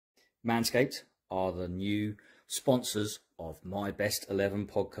Manscaped are the new sponsors of My Best 11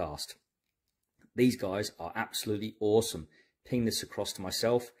 podcast. These guys are absolutely awesome. Ping this across to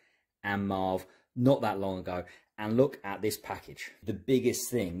myself and Marv not that long ago, and look at this package. The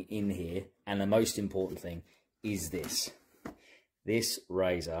biggest thing in here and the most important thing is this. This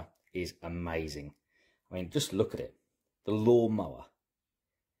razor is amazing. I mean, just look at it. The lawnmower.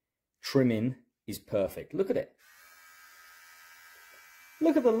 Trimming is perfect. Look at it.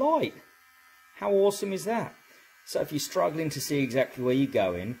 Look at the light. How awesome is that? So if you're struggling to see exactly where you're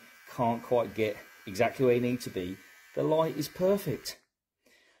going, can't quite get exactly where you need to be, the light is perfect.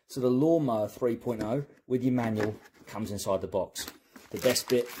 So the Lawnmower 3.0 with your manual comes inside the box. The best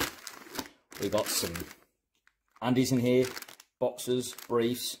bit, we've got some undies in here, boxers,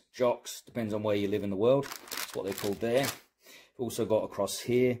 briefs, jocks, depends on where you live in the world. That's what they're called there. We've also got across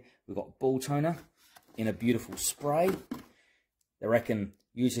here, we've got ball toner in a beautiful spray. They reckon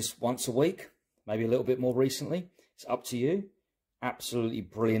use this once a week, maybe a little bit more recently. It's up to you. Absolutely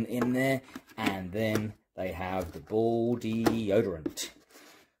brilliant in there. And then they have the ball deodorant.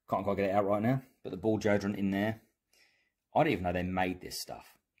 Can't quite get it out right now, but the ball deodorant in there. I didn't even know they made this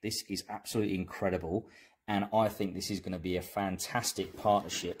stuff. This is absolutely incredible. And I think this is going to be a fantastic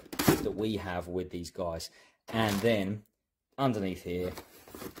partnership that we have with these guys. And then underneath here,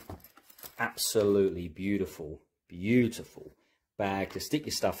 absolutely beautiful, beautiful bag to stick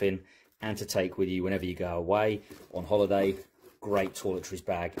your stuff in and to take with you whenever you go away on holiday. Great toiletries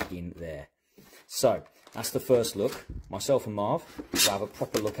bag in there. So that's the first look. Myself and Marv will have a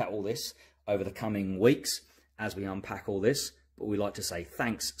proper look at all this over the coming weeks as we unpack all this. But we'd like to say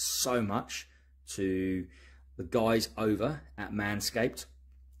thanks so much to the guys over at Manscaped.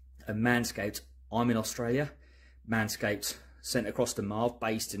 And Manscaped, I'm in Australia. Manscaped sent across to Marv,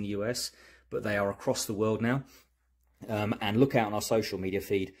 based in the US, but they are across the world now. And look out on our social media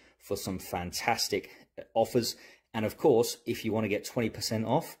feed for some fantastic offers. And of course, if you want to get 20%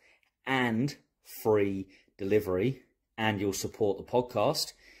 off and free delivery, and you'll support the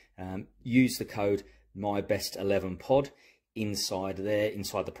podcast, use the code MyBest11pod inside there,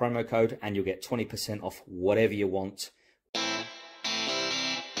 inside the promo code, and you'll get 20% off whatever you want.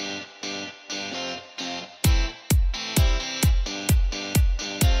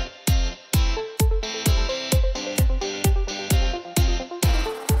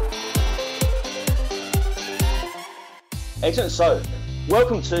 Excellent. So,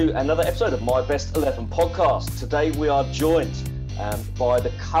 welcome to another episode of My Best 11 podcast. Today we are joined by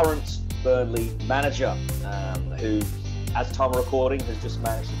the current Burnley manager, who, at the time of recording, has just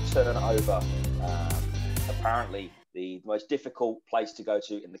managed to turn over apparently the most difficult place to go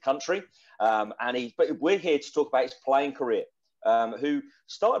to in the country. But we're here to talk about his playing career, who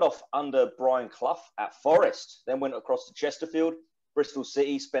started off under Brian Clough at Forest, then went across to Chesterfield, Bristol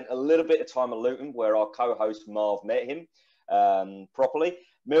City, spent a little bit of time at Luton, where our co-host Marv met him properly.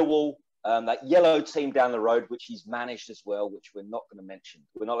 Millwall, that yellow team down the road, which he's managed as well, which we're not going to mention.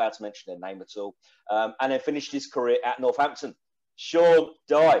 We're not allowed to mention their name at all. And then finished his career at Northampton. Sean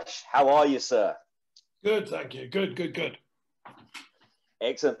Dyche, how are you, sir? Good, thank you. Good.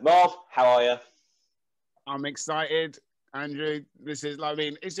 Excellent. Marv, how are you? I'm excited, Andrew.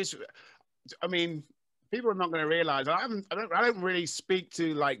 People are not going to realise. I don't really speak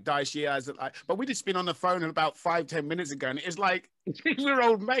to like Dyche as like, but we just been on the phone about 5-10 minutes ago, and it's like we're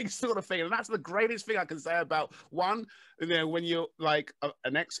old mates sort of thing. And that's the greatest thing I can say about one. You know, when you're like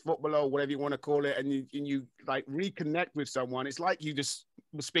an ex-footballer or whatever you want to call it, and you like reconnect with someone, it's like you just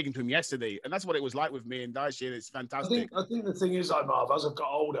were speaking to him yesterday, and that's what it was like with me and Dyche. It's fantastic. I think the thing is, like Marv, as I've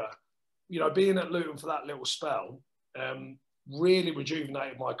got older, you know, being at Luton for that little spell, really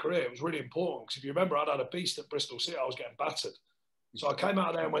rejuvenated my career. It was really important because if you remember, I'd had a beast at Bristol City. I was getting battered. So I came out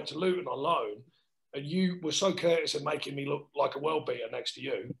of there and went to Luton on loan, and you were so courteous in making me look like a world beater next to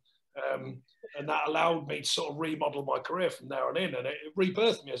you. And that allowed me to sort of remodel my career from there on in, and it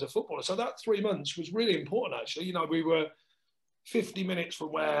rebirthed me as a footballer. So that 3 months was really important, actually. You know, we were 50 minutes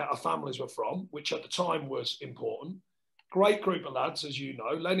from where our families were from, which at the time was important. Great group of lads, as you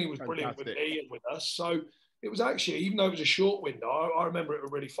know. Lenny was brilliant with me and with us. So it was actually, even though it was a short window, I remember it were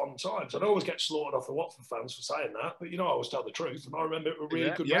really fun times. I'd always get slaughtered off the Watford fans for saying that, but, you know, I always tell the truth, and I remember it were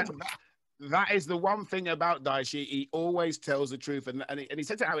really good memories. That is the one thing about Dyche. He always tells the truth, and he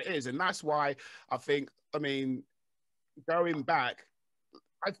says it how it is, and that's why I think, I mean, going back,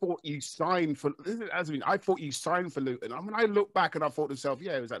 I thought you signed for Luton. And when I look back and I thought to myself,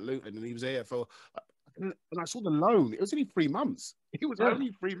 yeah, it was at Luton, and he was here for... And I saw the loan. It was only 3 months. It was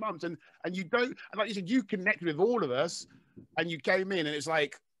only 3 months. And you don't, and like you said, you connected with all of us, and you came in, and it's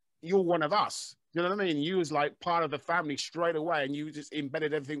like, you're one of us. You know what I mean? You was like part of the family straight away, and you just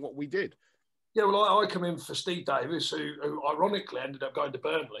embedded everything what we did. Yeah, well, I come in for Steve Davis, who ironically ended up going to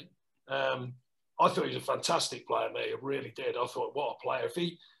Burnley. I thought he was a fantastic player, mate. I really did. I thought, what a player. If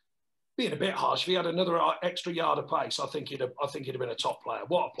he, being a bit harsh, if he had another extra yard of pace, I think he'd have been a top player.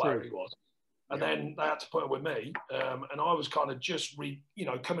 What a player he was. And then they had to put him with me. And I was kind of just,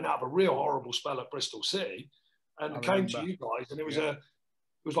 coming out of a real horrible spell at Bristol City, and came to you guys, and it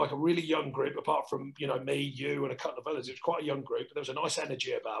was like a really young group, apart from, me, you, and a couple of others. It was quite a young group, but there was a nice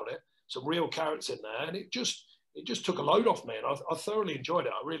energy about it, some real characters in there, and it just took a load off me, and I thoroughly enjoyed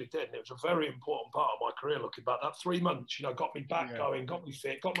it. I really did, and it was a very important part of my career. Looking back, that 3 months, got me back going, got me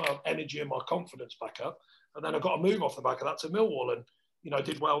fit, got my energy and my confidence back up, and then I got a move off the back of that to Millwall, and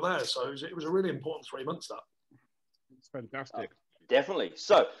did well there. So it was a really important 3 months. That it's fantastic. Definitely.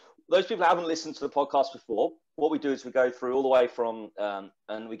 So those people who haven't listened to the podcast before, what we do is we go through all the way from,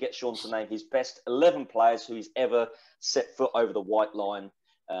 and we get Sean to name his best 11 players who he's ever set foot over the white line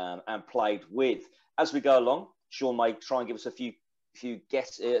and played with. As we go along, Sean may try and give us a few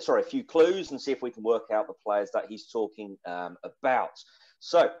clues and see if we can work out the players that he's talking about.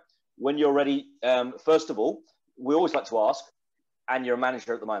 So when you're ready, first of all, we always like to ask, and you're a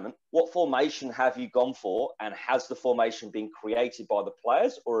manager at the moment, what formation have you gone for, and has the formation been created by the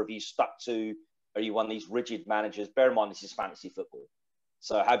players, or have you are you one of these rigid managers? Bear in mind, this is fantasy football.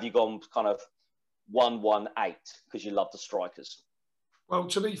 So have you gone kind of 1-1-8 because you love the strikers? Well,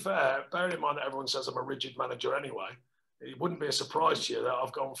 to be fair, bearing in mind that everyone says I'm a rigid manager anyway, it wouldn't be a surprise to you that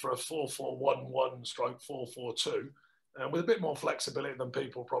I've gone for a 4-4-1-1 stroke 4-4-2, with a bit more flexibility than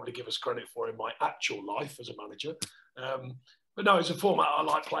people probably give us credit for in my actual life as a manager. But no, it's a format I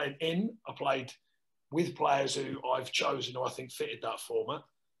like playing in. I played with players who I've chosen who I think fitted that format,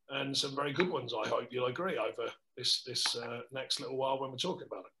 and some very good ones, I hope you'll agree, over this next little while when we're talking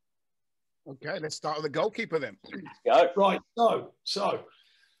about it. Okay, let's start with the goalkeeper then. Go. Right, so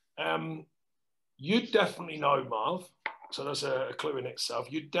you definitely know Marv, so that's a clue in itself.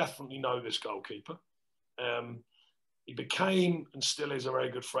 You definitely know this goalkeeper. He became and still is a very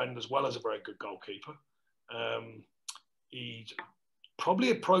good friend as well as a very good goalkeeper. He's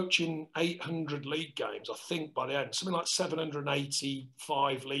probably approaching 800 league games, I think, by the end. Something like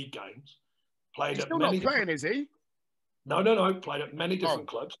 785 league games. Played He's at still many. not playing, is he? No. Played at many different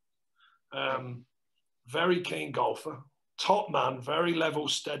clubs. Very keen golfer, top man, very level,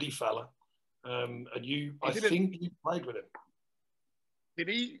 steady fella. I think you played with him. Did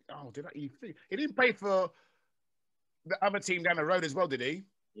he? Oh, did I? He didn't play for the other team down the road as well, did he?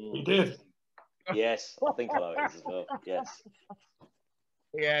 He did. Yes, I think I know it is as well. Yes.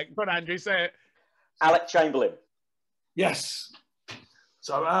 Yeah, go on, Andrew, say it. Alec Chamberlain. Yes.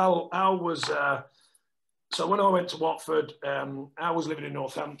 So Al was. So when I went to Watford, Al was living in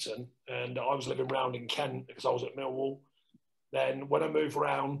Northampton, and I was living round in Kent because I was at Millwall. Then when I moved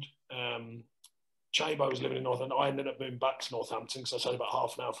round, Chambo was living in Northampton. I ended up moving back to Northampton because I was only about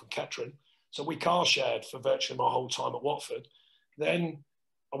half an hour from Kettering. So we car shared for virtually my whole time at Watford. Then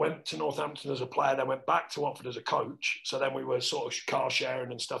I went to Northampton as a player, then went back to Watford as a coach. So then we were sort of car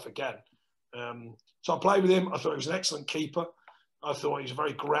sharing and stuff again. So I played with him. I thought he was an excellent keeper. I thought he was a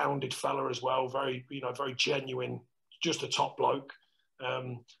very grounded fella as well, very genuine, just a top bloke.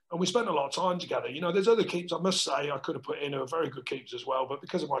 And we spent a lot of time together. There's other keepers, I must say, I could have put in who are very good keepers as well, but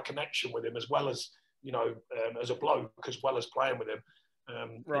because of my connection with him, as well as, as a bloke, as well as playing with him,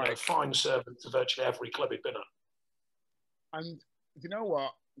 fine servant to virtually every club he'd been at. And you know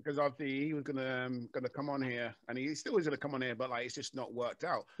what? Because obviously he was gonna come on here, and he still is gonna come on here, but it's just not worked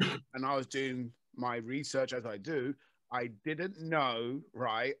out. And I was doing my research as I do. I didn't know,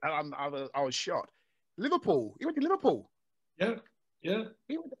 right? I was shocked. Liverpool. He went to Liverpool. Yeah.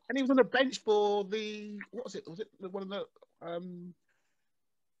 He was on the bench for the, what was it? Was it one of the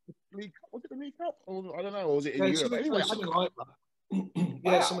League Cup? Was it the League Cup? Or, I don't know. Or was it in Europe? Anyway, something like that.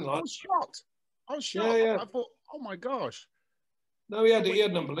 Yeah, something like that. I was shocked. Yeah. I thought, oh my gosh. No, he had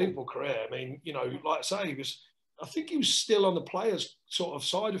an unbelievable career. I mean, like I say, I think he was still on the players' sort of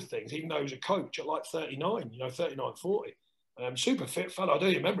side of things, even though he was a coach at like 39, 39, 40. Super fit fella. I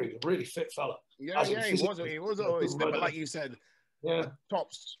don't remember, he was a really fit fella. Yeah, he was always fit, but like you said,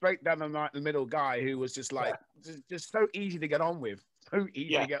 top straight down the middle guy who was just just so easy to get on with. So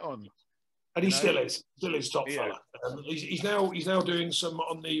easy to get on. And he still is top fella. He's now doing some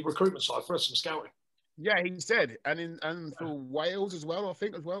on the recruitment side for us, some scouting. Yeah, he said, and for Wales as well, I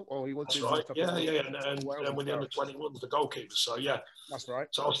think as well. Or he was. That's right. Yeah, and with the under 21s, the goalkeepers. So yeah, that's right.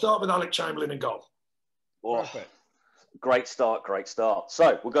 So I'll start with Alec Chamberlain in goal. Oh, perfect. Great start.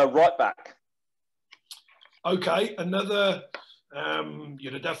 So we'll go right back. Okay, another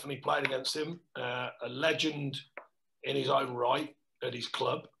you'd have definitely played against him. A legend in his own right at his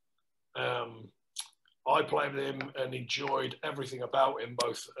club. I played with him and enjoyed everything about him,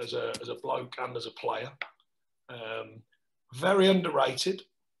 both as a bloke and as a player. Very underrated.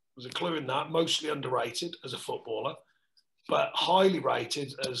 There's a clue in that. Mostly underrated as a footballer, but highly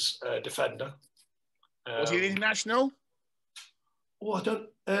rated as a defender. Was he international? Oh, I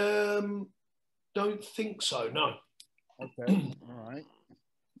don't think so. No. Okay, all right.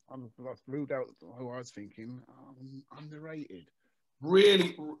 I've ruled out who I was thinking. Underrated.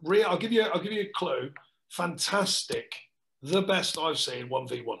 Really, I'll give you a clue. Fantastic. The best I've seen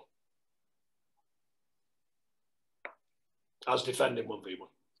 1v1. As defending 1v1.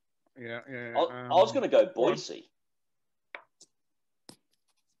 Yeah. I was going to go Boise.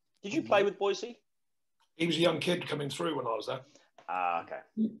 Did you play with Boise? He was a young kid coming through when I was there. Ah, okay.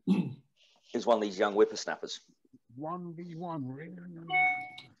 He was one of these young whippersnappers. 1v1, really?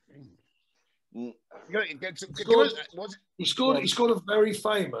 He scored a very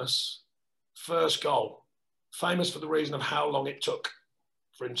famous first goal. Famous for the reason of how long it took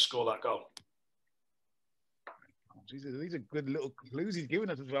for him to score that goal. These are good little clues he's given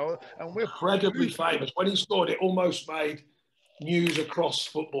us as well. And we're incredibly famous. When he scored, it almost made news across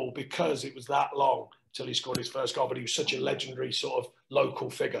football because it was that long till he scored his first goal. But he was such a legendary sort of local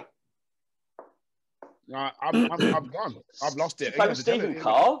figure. I'm gone. I've lost it. Stephen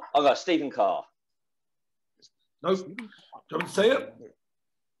Carr? I've got Stephen Carr. No, don't say it.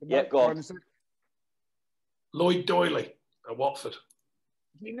 Yeah, go on. Lloyd Doyley at Watford.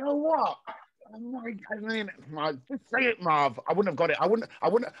 You know what? I mean, just say it, Marv. I wouldn't have got it.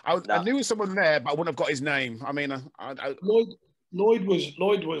 I knew someone there, but I wouldn't have got his name. I mean, Lloyd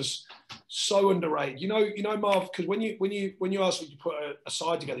was so underrated. You know, Marv, because when you asked me to put a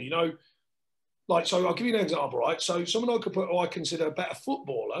side together, like, so I'll give you an example, right? So someone I consider a better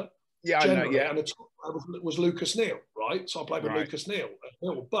footballer. Yeah, I know. Yeah, and the top was Lucas Neal, right? So I played with Lucas Neal.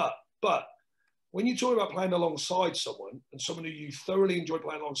 But when you talk about playing alongside someone and someone who you thoroughly enjoyed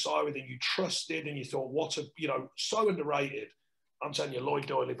playing alongside with and you trusted and you thought, so underrated, I'm telling you, Lloyd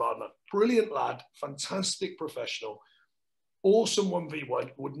Doyley, Bardner, brilliant lad, fantastic professional, awesome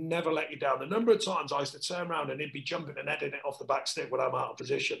 1v1, would never let you down. The number of times I used to turn around and he'd be jumping and heading it off the back stick when I'm out of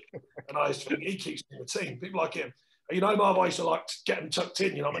position. And I used to think, he keeps me in the team. People like him. Marv, I used to like get him tucked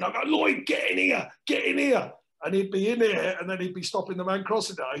in, I mean, I'd go, Lloyd, get in here. And he'd be in here and then he'd be stopping the man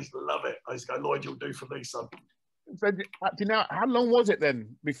crossing it. I used to love it. I used to go, Lloyd, you'll do for me, son. So, do you know, how long was it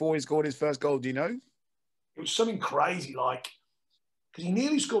then before he scored his first goal? Do you know? It was something crazy, like, because he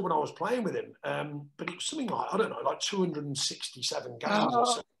nearly scored when I was playing with him. But it was something like, I don't know, like 267 games or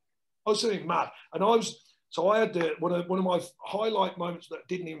something. I was something mad. And I had one of my highlight moments that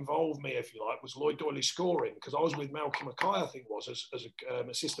didn't involve me, if you like, was Lloyd Doyley scoring, because I was with Malcolm Mackay, I think it was, as an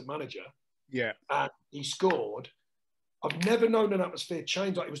assistant manager. Yeah. And he scored. I've never known an atmosphere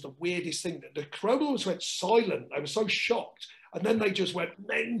change. Like, it was the weirdest thing. The crowd almost went silent. They were so shocked. And then they just went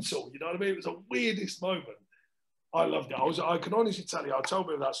mental. You know what I mean? It was the weirdest moment. I loved it. I can honestly tell you, I told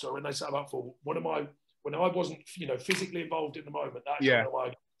me that story when they set him up for when I wasn't, physically involved in the moment. That's one of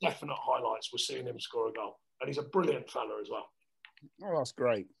my definite highlights was seeing him score a goal. And he's a brilliant fella as well. Oh, that's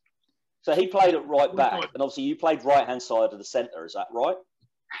great. So he played at right back, and obviously you played right-hand side of the centre, is that right?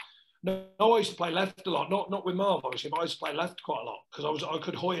 No, I used to play left a lot. Not with Marv, obviously, but I used to play left quite a lot because I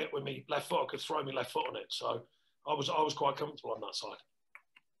could hoy it with me left foot. I could throw my left foot on it. So I was quite comfortable on that side.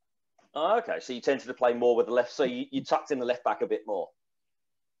 Oh, okay, so you tended to play more with the left. So you tucked in the left back a bit more.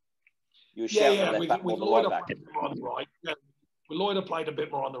 You were shouting the left back more than the right back. On the right. Yeah. With Lloyd, I played a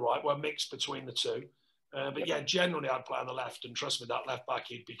bit more on the right. We're mixed between the two. But yeah, generally I'd play on the left, and trust me, that left back,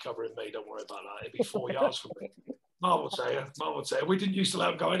 he'd be covering me. Don't worry about that. It'd be 4 yards from me. Marv would say it. We didn't used to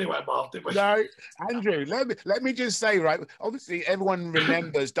let him go anywhere, Marv, did we? No, Andrew, let me just say, right, obviously everyone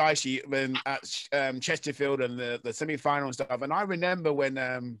remembers Dyche when at Chesterfield and the semi-final and stuff. And I remember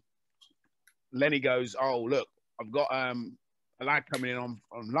when Lenny goes, oh, look, I've got a lad coming in on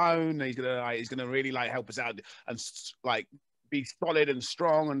loan. And he's gonna really help us out and be solid and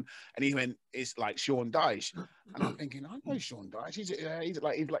strong, and he went, it's like Sean Dyche, and I'm thinking, I know Sean Dyche.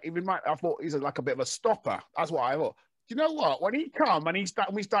 I thought he's like a bit of a stopper. That's what I thought. Do you know what? When he come and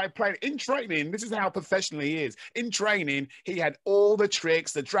we started playing in training, this is how professional he is. In training, he had all the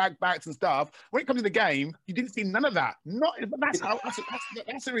tricks, the drag backs and stuff. When it comes to the game, you didn't see none of that.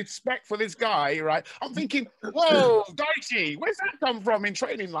 That's a respect for this guy, right? I'm thinking, whoa, Dyche, where's that come from in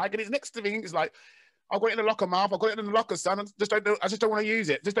training? And his next thing is like, I've got it in the locker, Marv. I've got it in the locker, son. I just don't want to use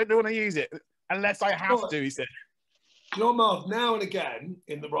it. Just don't want to use it unless I have to, he said. You know, Marv, now and again,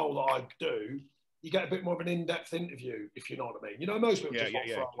 in the role that I do, you get a bit more of an in-depth interview, if you know what I mean. You know, most people just want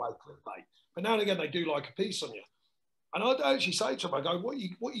to throw away clickbait. But now and again, they do like a piece on you. And I'd actually say to them, I go, what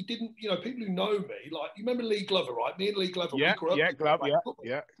you didn't, you know, people who know me, like, you remember Lee Glover, right? Me and Lee Glover, we grew up.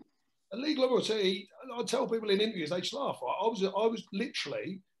 Yeah. And Lee Glover would say, I'd tell people in interviews, they just laugh, right? I was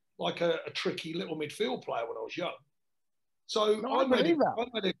literally like a tricky little midfield player when I was young. So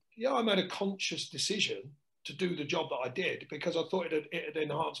I made a conscious decision to do the job that I did because I thought it had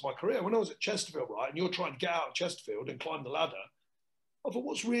enhanced my career. When I was at Chesterfield, right, and you're trying to get out of Chesterfield and climb the ladder, I thought,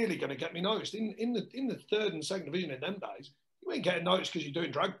 what's really going to get me noticed? In the third and second division in them days, you ain't getting noticed because you're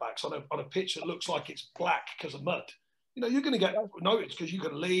doing drag backs on a pitch that looks like it's black because of mud. You know, you're going to get noticed because you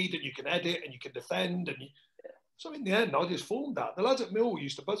can lead and you can edit and you can defend. So in the end, I just formed that. The lads at Millwall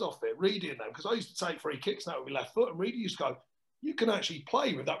used to buzz off it, Reedy and them, because I used to take free kicks now with my left foot, and Reedy used to go, you can actually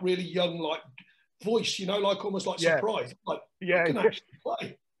play with that really young, like, voice, you know, like almost like surprise. Like, you can actually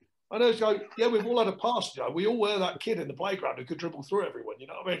play. And I was go, yeah, we've all had a past, you know. We all were that kid in the playground who could dribble through everyone, you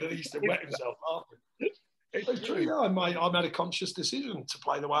know what I mean? And he used to wet himself laughing. It's true, yeah. I made a conscious decision to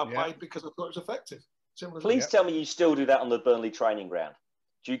play the way I played because I thought it was effective. Please tell me you still do that on the Burnley training ground.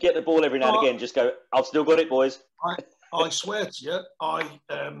 Do you get the ball every now and again? Just go, I've still got it, boys. I swear to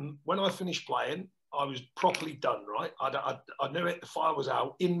you, when I finished playing, I was properly done, right? I knew it, the fire was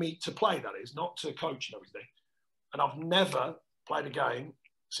out in me to play, that is, not to coach and everything. And I've never played a game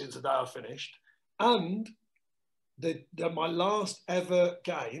since the day I finished. And my last ever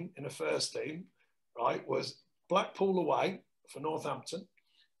game in the first team, right, was Blackpool away for Northampton.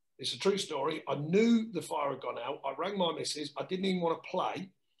 It's a true story. I knew the fire had gone out. I rang my missus. I didn't even want to play.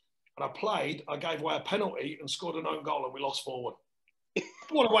 And I played. I gave away a penalty and scored an own goal and we lost 4-1.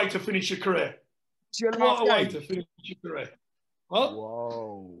 What a way to finish your career. What a way to finish your career. What?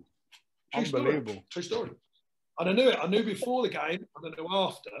 Whoa. Unbelievable. True story. And I knew it. I knew before the game and I knew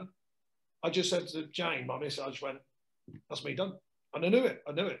after. I just said to Jane, my missus, I just went, that's me done. And I knew it.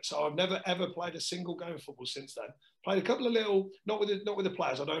 So I've never, ever played a single game of football since then. Played a couple of little, not with the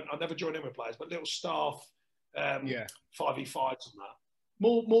players. I never joined in with players, but little staff, 5v5s and that.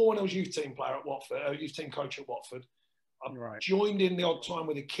 More when I was youth team player at Watford, youth team coach at Watford. I joined in the odd time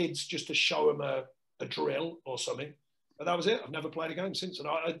with the kids just to show them a drill or something. But that was it. I've never played a game since.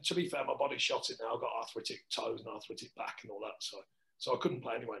 And to be fair, my body's shot it now. I've got arthritic toes and arthritic back and all that. So I couldn't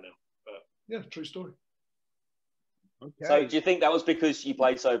play anyway now. But yeah, true story. Okay. So do you think that was because you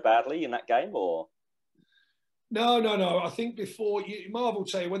played so badly in that game, or? No. I think before Marv will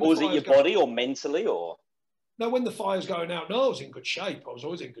tell you when. Or was it your body, or mentally, or? No, when the fire's going out. No, I was in good shape. I was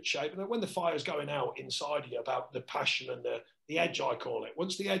always in good shape. And when the fire's going out inside you, about the passion and the edge, I call it.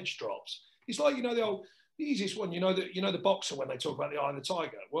 Once the edge drops, it's like, you know, the easiest one. You know the boxer when they talk about the eye of the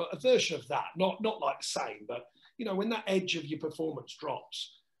tiger. Well, a version of that, not like the same, but you know, when that edge of your performance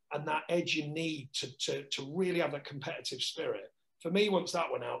drops. And that edge you need to really have that competitive spirit. For me, once that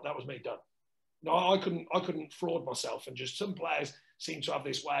went out, that was me done. No, I couldn't fraud myself. And just some players seem to have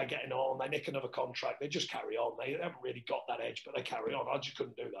this way of getting on. They nick another contract. They just carry on. They haven't really got that edge, but they carry on. I just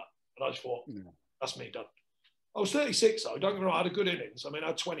couldn't do that. And I just thought, that's me done. I was 36, though. Don't get me wrong. I had a good innings. I mean, I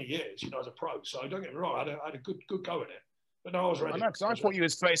had 20 years, you know, as a pro. So don't get me wrong. I had a good go at it. But no, I was ready. I know, because I thought you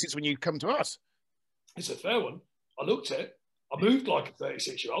was 36 when you come to us. It's a fair one. I looked at it. I moved like a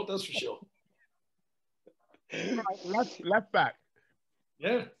 36-year-old, that's for sure. Left back.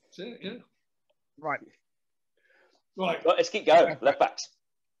 Yeah, that's it, yeah. Right. Let's keep going. Left backs.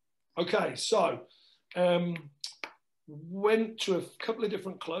 Okay, so went to a couple of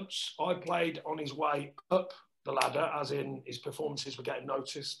different clubs. I played on his way up the ladder, as in his performances were getting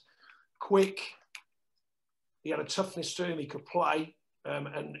noticed. Quick. He had a toughness to him. He could play.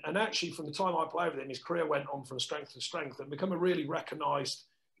 And actually, from the time I played with him, his career went on from strength to strength and become a really recognised,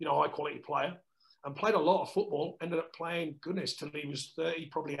 you know, high-quality player. And played a lot of football, ended up playing, goodness, till he was 30,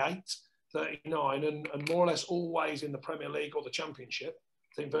 probably 39, and more or less always in the Premier League or the Championship,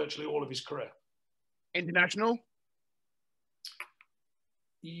 I think virtually all of his career. International?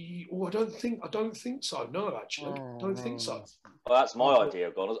 I don't think so. No, actually. Don't think so. Well, that's my idea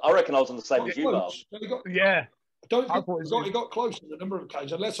of gone. I reckon I was on the same as you, Marv. Yeah. I don't think he got close on a number of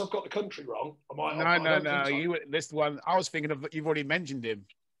occasions. Unless I've got the country wrong, I might. No. This one, I was thinking of. You've already mentioned him.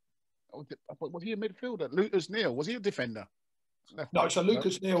 Was he a midfielder? Lucas Neal. Was he a defender? No. So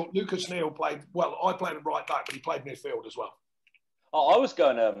Lucas Neal played. Well, I played him right back, but he played midfield as well. Oh, I was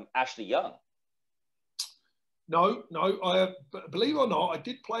going Ashley Young. No. Believe it or not, I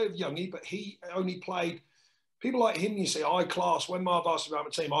did play with Youngie, but he only played. People like him, you see, I-class, when Marv asked about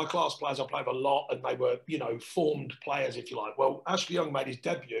my team, I-class players I played with a lot, and they were, you know, formed players, if you like. Well, Ashley Young made his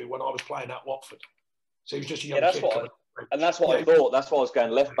debut when I was playing at Watford. So he was just a young kid. And that's what I thought. That's why I was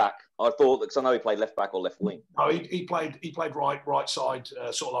going left back. I thought, because I know he played left back or left wing. No, he played right side,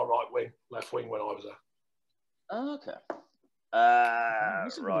 sort of like right wing, left wing when I was there. Oh, okay.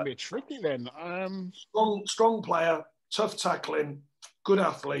 This is going to be tricky then. Strong player, tough tackling, good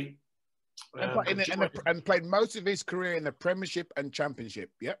athlete. And played most of his career in the Premiership and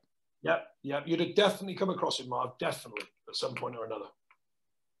Championship. Yep. Yep. You'd have definitely come across him, Marv, definitely, at some point or another.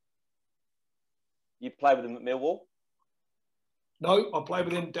 You played with him at Millwall? No, I played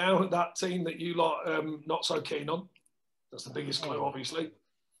with him down at that team that you lot not so keen on. That's the biggest clue, obviously.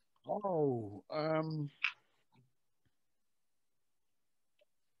 I'm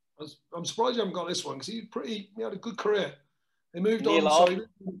surprised you haven't got this one because he had a good career. He moved on. Sorry?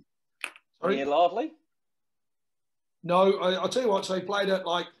 Neil Lardley? No, I'll tell you what. So he made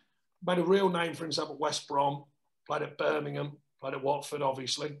a real name for himself at West Brom, played at Birmingham, played at Watford,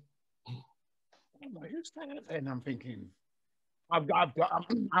 obviously. Who's that? And I'm thinking, I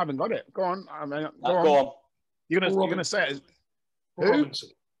haven't got it. Go on. Go on. You're gonna say it.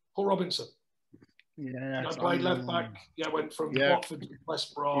 Paul Robinson. Yeah. Played left back. Yeah, went from Watford to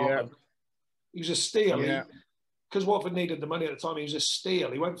West Brom. Yeah. He was a steal. Yeah. Because Watford needed the money at the time, he was a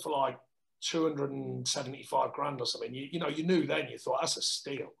steal. He went for like 275 grand or something. You knew then. You thought that's a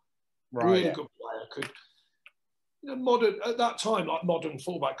steal. Right. Really good player. Modern at that time, like modern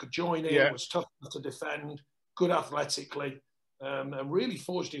fullback could join in. Was tough enough to defend. Good athletically, and really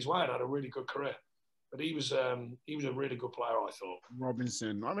forged his way and had a really good career. But he was a really good player, I thought.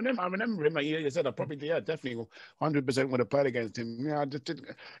 Robinson. I remember him. Like you said, I probably definitely 100% would have played against him. Yeah, I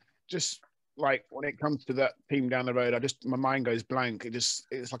just like when it comes to that team down the road, my mind goes blank. It's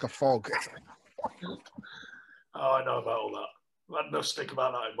like a fog. Oh, I know about all that. I had enough stick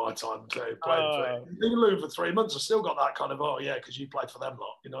about that in my time too. Even Luton for 3 months, I still got that kind of because you played for them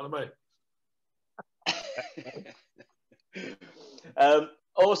lot. You know what I mean?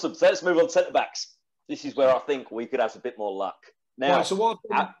 Awesome. So let's move on to centre backs. This is where I think we could have a bit more luck. Now, right, so what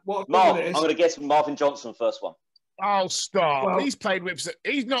Marv, I'm going to guess Marvin Johnson first one. Oh, stop! Well, he's played with.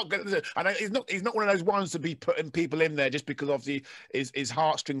 He's not good. He's not one of those ones to be putting people in there just because obviously his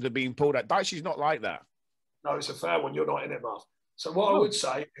heartstrings are being pulled at. Dyche's not like that. No, it's a fair one. You're not in it, Marv. So what I would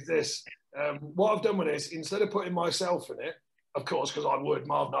say is this: what I've done with this, instead of putting myself in it, of course, because I would.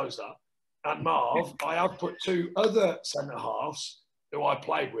 Marv knows that. And Marv, I have put two other centre halves who I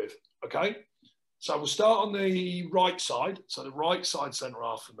played with. Okay. So we'll start on the right side. So the right side centre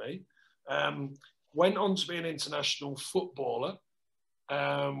half for me. Went on to be an international footballer.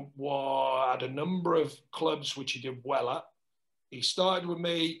 Had a number of clubs which he did well at. He started with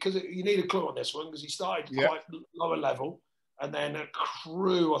me, because you need a clue on this one, because he started quite lower level. And then at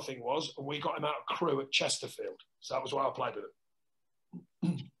Crewe, I think it was, and we got him out of Crewe at Chesterfield. So that was where I played with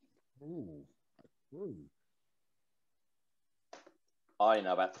him. Ooh. I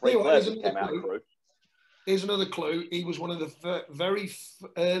know about three players who came out of Crewe. Here's another clue. He was one of the very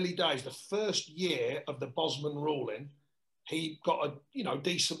early days, the first year of the Bosman ruling. He got a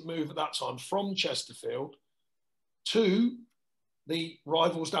decent move at that time from Chesterfield to the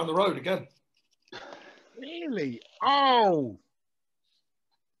rivals down the road again. Really? Oh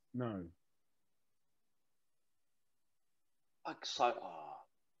no.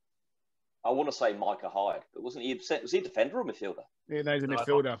 I want to say Micah Hyde, but wasn't he? Was he a defender or midfielder? Yeah, no, he's a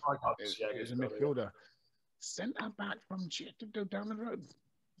midfielder. He's a midfielder. Centre back from Chesterfield down the road.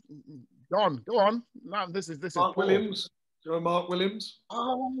 Go on. No, this is Mark Williams. Do you know Mark Williams?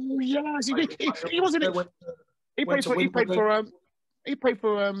 Oh yes, he wasn't. He played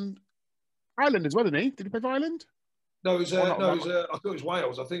for Ireland as well, didn't he? Did he play for Ireland? No, I thought it was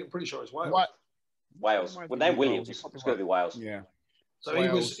Wales. I'm pretty sure it's Wales. Wales. Well, then Williams. It's going to be Wales. Yeah. So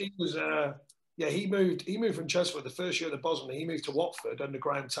Wales. He moved from Chesterfield the first year of the Bosman. He moved to Watford under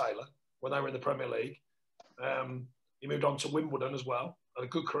Graham Taylor when they were in the Premier League. He moved on to Wimbledon as well. Had a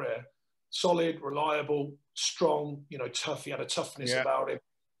good career. Solid, reliable, strong, tough. He had a toughness about him.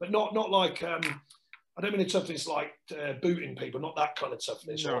 But not like, I don't mean a toughness like booting people, not that kind of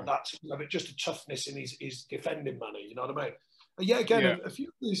toughness. No. Or that, but just a toughness in his defending manner, you know what I mean? But a few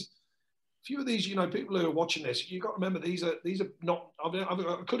of these, people who are watching this, you've got to remember these are not, I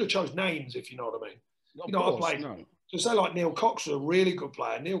could have chose names if you know what I mean. I played, so say like Neil Cox was a really good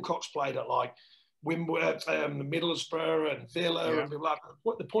player. Neil Cox played at like Wimbledon, Middlesbrough and Villa and people like that.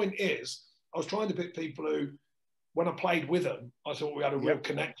 What the point is, I was trying to pick people who, when I played with them, I thought we had a real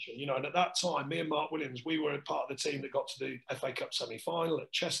connection, and at that time, me and Mark Williams, we were part of the team that got to the FA Cup semi-final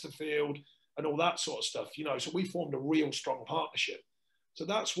at Chesterfield and all that sort of stuff, so we formed a real strong partnership. So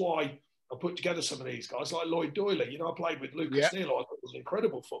that's why I put together some of these guys, like Lloyd Doyley. I played with Lucas Neal. I thought he was an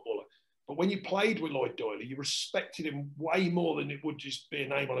incredible footballer. But when you played with Lloyd Doyley, you respected him way more than it would just be a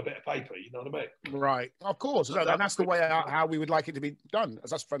name on a bit of paper. You know what I mean? Right. Of course. So And that's the way how we would like it to be done.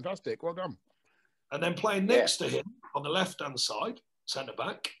 That's fantastic. Well done. And then playing next to him on the left-hand side,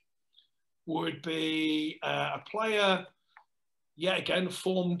 centre-back, would be a player, yet again,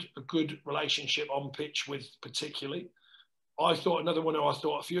 formed a good relationship on pitch with particularly. I thought another one who I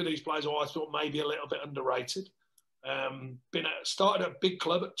thought a few of these players who I thought maybe a little bit underrated. Started at a big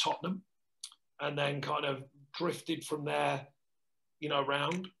club at Tottenham and then kind of drifted from there,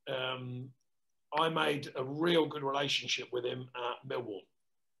 round. I made a real good relationship with him at Millwall.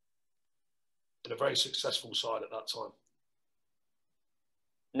 In a very successful side at that time.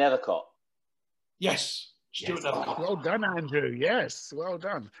 Nethercott. Yes, Stuart Nethercott. Well done, Andrew. Yes, well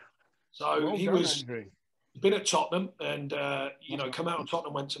done. So well he'd been at Tottenham and, come out of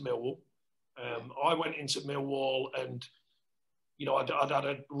Tottenham, went to Millwall. I went into Millwall and, I'd had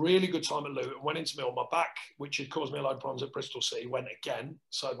a really good time at Luton, went into Millwall. My back, which had caused me a load of problems at Bristol City, went again.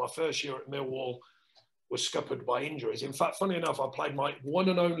 So my first year at Millwall was scuppered by injuries. In fact, funny enough, I played my one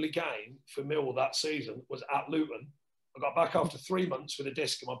and only game for Millwall that season was at Luton. I got back after 3 months with a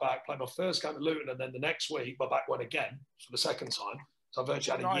disc in my back, played my first game at Luton, and then the next week, my back went again for the second time. So I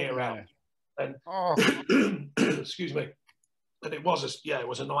virtually had a year out. And excuse me. And it was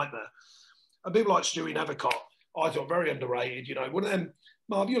a nightmare. And people like Stewie Nethercott, I thought very underrated. One of them,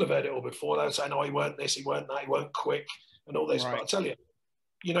 Marv, you'll have heard it all before. They were saying, oh, he weren't this, he weren't that, he weren't quick, and all this. Right. But I tell you,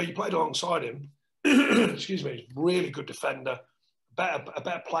 you played alongside him. Excuse me, really good defender, a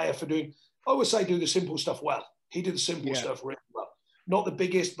better player for doing, I always say, do the simple stuff well. He did the simple stuff really well. Not the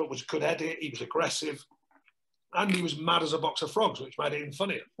biggest, but was good at it. He was aggressive. And he was mad as a box of frogs, which made it even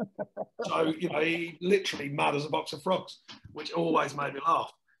funnier. So, he literally mad as a box of frogs, which always made me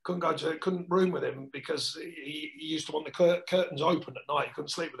laugh. Couldn't room with him because he used to want the curtains open at night. He couldn't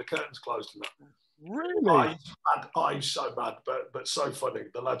sleep with the curtains closed and that. Really? He's so mad, but so funny.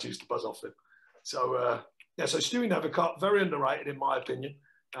 The lads used to buzz off him. So, so Stewie Nethercott, very underrated in my opinion,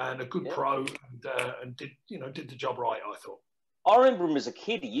 and a good pro, and did the job right, I thought. I remember him as a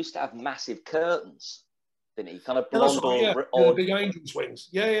kid. He used to have massive curtains, didn't he? Kind of blonde or big angel swings.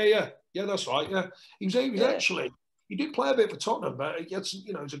 Yeah, that's right. Yeah, he was actually. He did play a bit for Tottenham, but it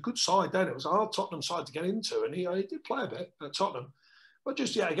was a good side then. It was a hard Tottenham side to get into, and he did play a bit at Tottenham. But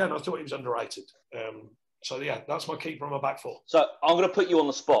just again, I thought he was underrated. So, that's my keeper on my back four. So I'm going to put you on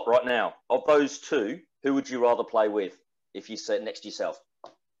the spot right now. Of those two, who would you rather play with if you sit next to yourself?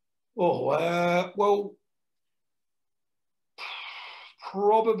 Well,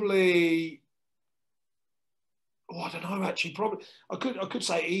 probably... I don't know, actually. Probably I could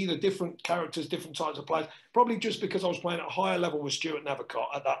say either different characters, different types of players. Probably just because I was playing at a higher level with Stuart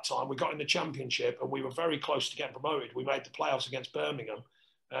Nethercott at that time. We got in the Championship and we were very close to getting promoted. We made the playoffs against Birmingham.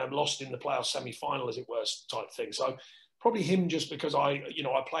 Lost in the playoff semi-final, as it were, type thing. So probably him, just because I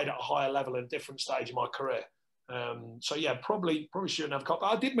played at a higher level in a different stage of my career. Probably Stuart Nethercott. But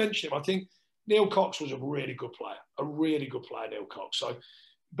I did mention him. I think Neil Cox was a really good player, Neil Cox. So,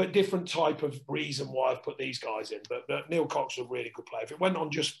 but different type of reason why I've put these guys in. But Neil Cox was a really good player. If it went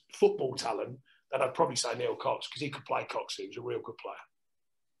on just football talent, then I'd probably say Neil Cox because he could play Cox. He was a real good player.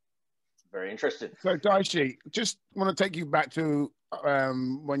 Very interesting. So, Dyche, just want to take you back to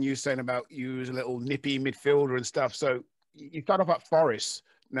when you were saying about you as a little nippy midfielder and stuff. So you started off at Forest.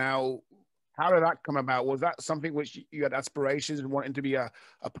 Now, how did that come about? Was that something which you had aspirations and wanting to be a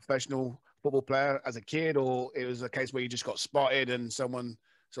professional football player as a kid, or it was a case where you just got spotted and someone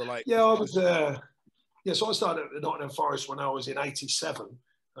sort of like... Yeah, I was... so I started at Nottingham Forest when I was in '87,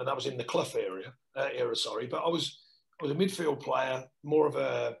 and that was in the Clough era. But I was a midfield player, more of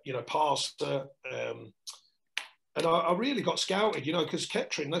a passer, and I really got scouted, because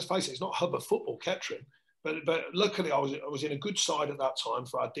Kettering, let's face it, it's not a hub of football, Kettering, but luckily I was in a good side at that time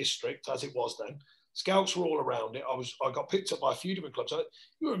for our district, as it was then. Scouts were all around it. I got picked up by a few different clubs.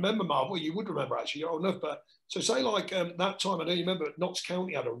 You remember, Marv? Well, you would remember actually. You're old enough, but so say like that time. I know you remember. Notts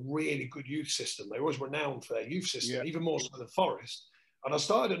County had a really good youth system. They were always renowned for their youth system, even more so than Forest. And I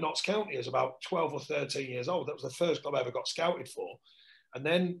started at Notts County as about 12 or 13 years old. That was the first club I ever got scouted for. And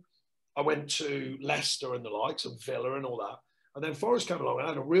then I went to Leicester and the likes of Villa and all that. And then Forest came along and I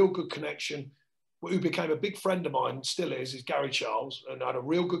had a real good connection. Who became a big friend of mine, still is Gary Charles, and I had a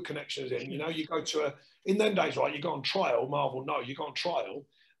real good connection with him. You go to in them days, right, you go on trial, Marv will know, you go on trial,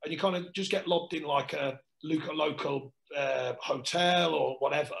 and you kind of just get lobbed in like a local hotel or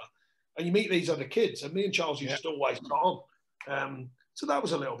whatever, and you meet these other kids, and me and Charles used to always get on. So that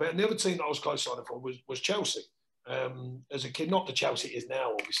was a little bit. And the other team that I was close signing for was Chelsea. As a kid, not the Chelsea it is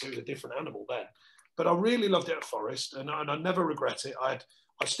now, obviously, it was a different animal then. But I really loved it at Forest, and I never regret it.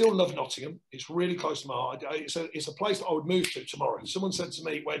 I still love Nottingham. It's really close to my heart. It's a place that I would move to tomorrow. If someone said to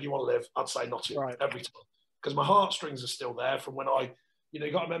me, where do you want to live? I'd say Nottingham every time. Because my heartstrings are still there from when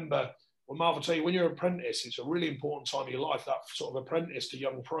you got to remember, well, Marv will tell you, when you're an apprentice, it's a really important time of your life, that sort of apprentice to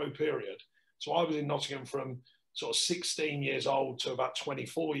young pro period. So I was in Nottingham from sort of 16 years old to about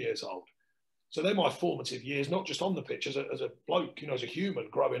 24 years old. So they're my formative years, not just on the pitch, as a bloke, as a human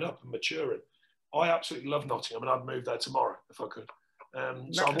growing up and maturing. I absolutely love Nottingham, and I'd move there tomorrow if I could.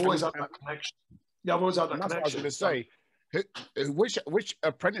 So I've always had that connection. Yeah, I've always had that connection. That's what I was going to say. Which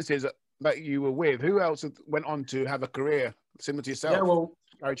apprentices that you were with, who else went on to have a career similar to yourself? Yeah, well,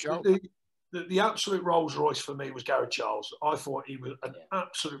 Gary Charles? The absolute Rolls Royce for me was Gary Charles. I thought he was an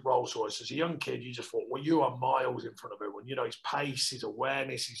absolute Rolls Royce. As a young kid, you just thought, well, you are miles in front of everyone. His pace, his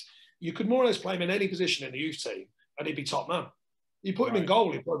awareness, you could more or less play him in any position in the youth team, and he'd be top man. You put him in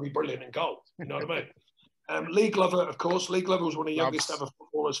goal, he'd probably be brilliant in goal. You know what I mean? Lee Glover, of course. Lee Glover was one of the youngest ever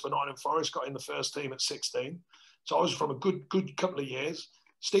footballers for Nottingham Forest, got in the first team at 16. So I was from a good couple of years.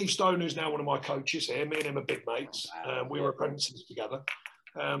 Steve Stone, who's now one of my coaches here, me and him are big mates. We were apprentices together.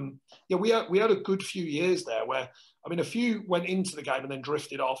 We had a good few years there where, a few went into the game and then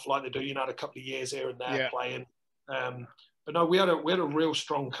drifted off like they do. Had a couple of years here and there playing. But no, we had a real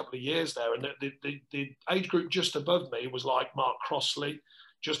strong couple of years there. And the age group just above me was like Mark Crossley.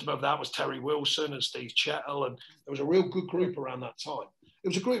 Just above that was Terry Wilson and Steve Chettle, and there was a real good group around that time. It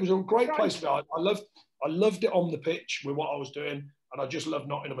was a great place to be. I loved it on the pitch with what I was doing, and I just loved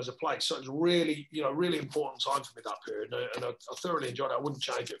Nottingham as a place. So it was really, really important time for me that period, and I thoroughly enjoyed it. I wouldn't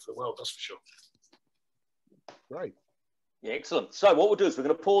change it for the world, that's for sure. Great. Yeah, excellent. So what we'll do is we're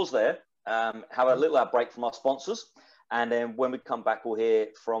going to pause there, have a little break from our sponsors, and then when we come back, we'll hear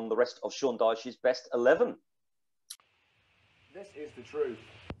from the rest of Sean Dyche's best 11. This is the truth.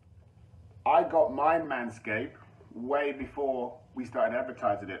 I got my Manscaped way before we started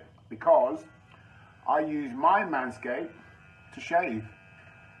advertising it because I use my Manscaped to shave.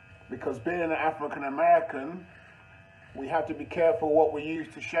 Because being an African American, we have to be careful what we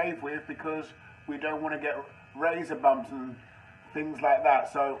use to shave with because we don't want to get razor bumps and things like that.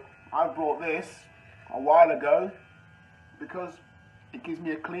 So I brought this a while ago because it gives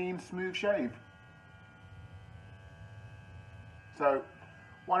me a clean, smooth shave. So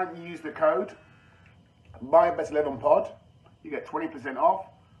why don't you use the code MyBest11Pod? You get 20% off.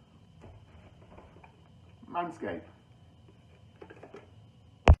 Manscaped.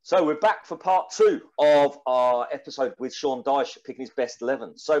 So we're back for part 2 of our episode with Sean Dyche picking his best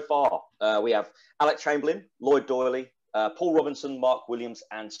 11. So far, we have Alex Chamberlain, Lloyd Doyley, Paul Robinson, Mark Williams,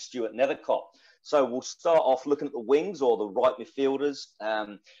 and Stuart Nethercott. So we'll start off looking at the wings or the right midfielders,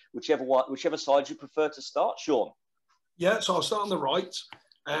 whichever side you prefer to start, Sean. Yeah, so I'll start on the right.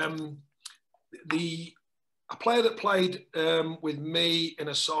 A player that played with me in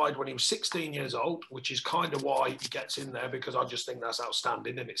a side when he was 16 years old, which is kind of why he gets in there, because I just think that's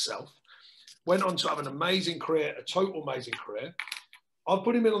outstanding in itself. Went on to have an amazing career, a total amazing career. I've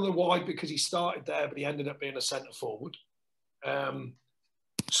put him in on the wide because he started there, but he ended up being a centre forward.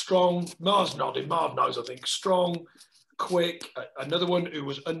 Strong, Marv's nodding, Marv knows, I think. Strong, quick, another one who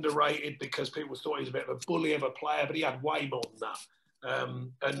was underrated because people thought he was a bit of a bully of a player, but he had way more than that.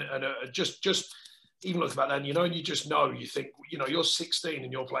 Just even looking back then, and you just know, you think, you're 16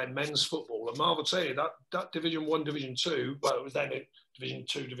 and you're playing men's football. And Marv will tell you that Division 1, Division 2, well, it was then Division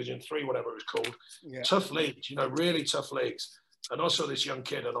 2, Division 3, whatever it was called. Yeah. Tough leagues, really tough leagues. And I saw this young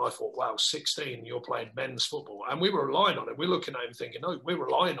kid and I thought, wow, 16, you're playing men's football. And we were relying on him. We're looking at him thinking, no, we're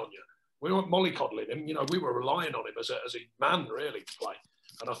relying on you. We weren't mollycoddling him. We were relying on him as a man, really, to play.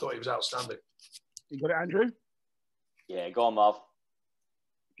 And I thought he was outstanding. You got it, Andrew? Yeah, go on, Marv.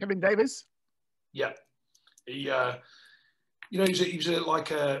 Kevin Davis? Yeah. He was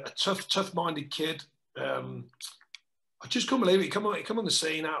a tough-minded kid. I just couldn't believe it. He come on the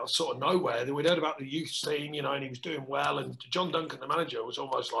scene out of sort of nowhere. We'd heard about the youth team, and he was doing well. And John Duncan, the manager, was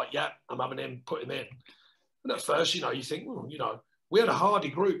almost like, yeah, I'm having him, put him in. And at first, you think, well, we had a hardy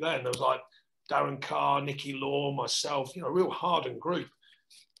group then. There was like Darren Carr, Nicky Law, myself, real hardened group.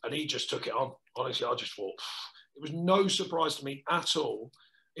 And he just took it on. Honestly, I just thought, it was no surprise to me at all.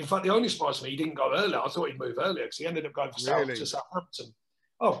 In fact, the only surprise to me, he didn't go earlier. I thought he'd move earlier because he ended up going to Southampton.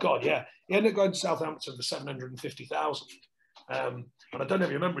 Oh, God, yeah. He ended up going to Southampton for 750,000. And I don't know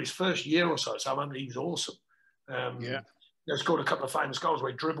if you remember his first year or so at Southampton, he was awesome. He scored a couple of famous goals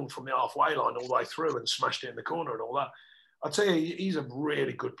where he dribbled from the halfway line all the way through and smashed it in the corner and all that. I tell you, he's a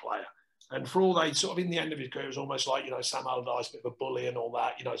really good player. And for all they sort of in the end of his career, it was almost like, Sam Allardyce, a bit of a bully and all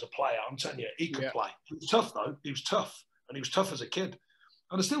that, as a player. I'm telling you, he could play. He was tough, though. He was tough. And he was tough as a kid.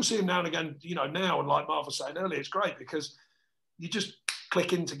 And I still see him now and again, now. And like Marv was saying earlier, it's great because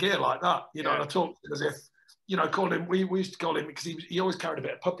click into gear like that, you know. Yeah. And I talked as if, you know, call him. We used to call him because he always carried a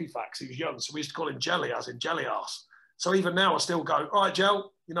bit of puppy fat 'cause he was young, so we used to call him Jelly, as in jelly arse. So even now, I still go, all right,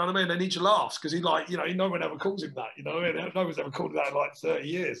 Gel, you know what I mean? And he just laughs because he like, you know, no one ever calls him that, you know what I mean? No one's ever called him that in like 30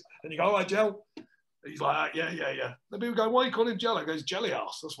 years. And you go, all right, Gel. He's like, yeah. Then people go, why you call him Jelly? He goes, jelly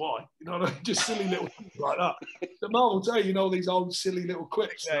ass, that's why. You know what I mean? Just silly little things like that. But Marv will tell you, you know, these old silly little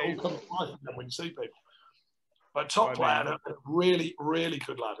quips that all come to life when you see people. But top player, and a really, really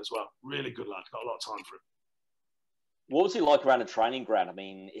good lad as well. Really good lad. Got a lot of time for him. What was he like around the training ground? I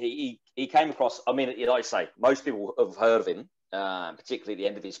mean, he came across, I mean, like I say, most people have heard of him, particularly at the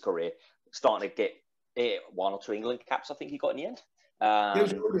end of his career, starting to get 1 or 2 England caps, I think he got in the end. I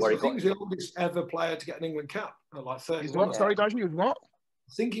think he was the oldest ever player to get an England cap at like 31. Sorry, Dyche, he was what?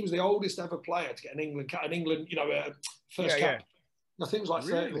 I think he was the oldest ever player to get an England cap. An England, you know, first cap. I think it was like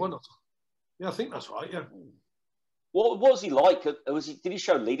 31 or something. Yeah, I think that's right. Yeah. What was he like? Did he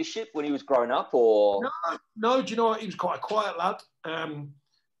show leadership when he was growing up, or no? Do you know what? He was quite a quiet lad.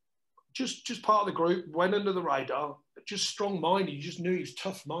 Just part of the group. Went under the radar. Just strong-minded. You just knew he was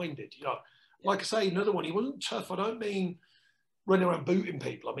tough-minded. You know, like I say, another one. He wasn't tough. I don't mean running around booting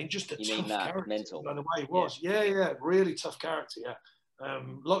people. I mean just a tough character. Mental. The way he was. Yeah. Really tough character. Yeah.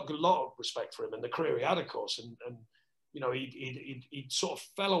 Lot of respect for him and the career he had, of course. And you know, he sort of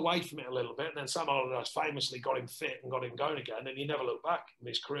fell away from it a little bit, and then Sam Allardyce famously got him fit and got him going again, and he never looked back. And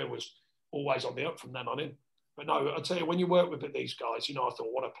his career was always on the up from then on in. But no, I'll tell you, when you work with these guys, you know, I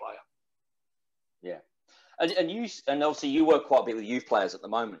thought, what a player. Yeah, and obviously you work quite a bit with youth players at the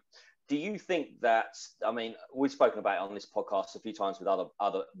moment. Do you think that? I mean, we've spoken about it on this podcast a few times with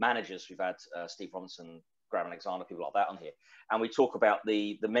other managers. We've had Steve Robinson, Graham Alexander, people like that on here, and we talk about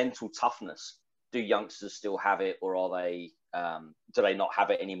the mental toughness. Do youngsters still have it, or are they? Do they not have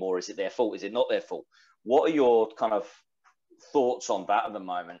it anymore? Is it their fault? Is it not their fault? What are your kind of thoughts on that at the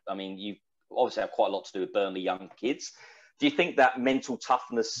moment? I mean, you obviously have quite a lot to do with Burnley young kids. Do you think that mental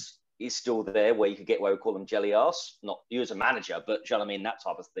toughness is still there, where you could get where we call them jelly arse? Not you as a manager, but do you know what I mean? That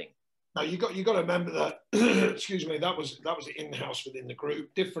type of thing. No, you got to remember that. Excuse me. That was in-house within the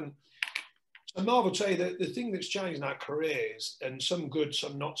group. Different. And Marv will tell you that the thing that's changed in our careers, and some good,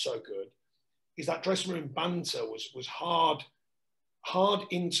 some not so good, is that dressing room banter was hard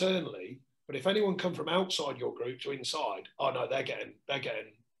internally, but if anyone come from outside your group to inside, oh no, they're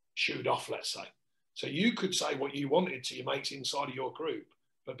getting shooed off, let's say. So you could say what you wanted to your mates inside of your group,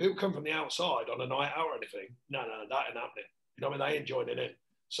 but people come from the outside on a night out or anything, no, that ain't happening. You know what I mean? They ain't joining in.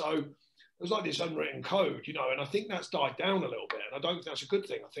 So it was like this unwritten code, you know, and I think that's died down a little bit, and I don't think that's a good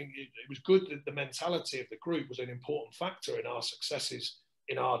thing. I think it was good that the mentality of the group was an important factor in our successes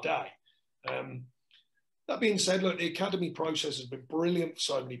in our day. That being said, look, the academy process has been brilliant for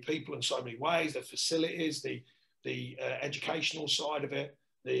so many people in so many ways. The facilities, the educational side of it,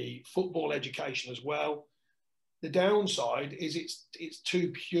 the football education as well. The downside is it's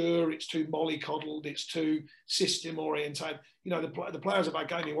too pure, it's too mollycoddled, it's too system oriented. You know, the players of our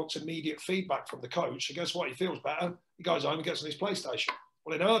game, he wants immediate feedback from the coach. So guess what? He feels better. He goes home and gets on his PlayStation.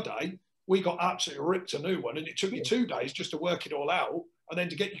 Well, in our day, we got absolutely ripped a new one, and it took me 2 days just to work it all out. And then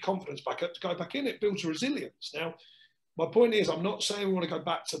to get your confidence back up, to go back in, it builds resilience. Now, my point is, I'm not saying we want to go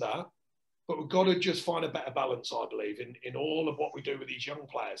back to that, but we've got to just find a better balance, I believe, in all of what we do with these young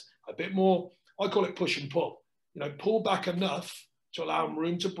players. A bit more, I call it push and pull. You know, pull back enough to allow them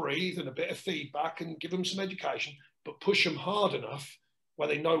room to breathe and a bit of feedback and give them some education, but push them hard enough where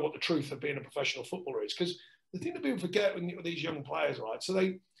they know what the truth of being a professional footballer is. Because the thing that people forget with these young players, right, so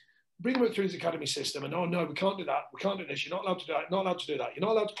they bring them up through the academy system and, oh, no, we can't do that. We can't do this. You're not allowed to do that. Not allowed to do that. You're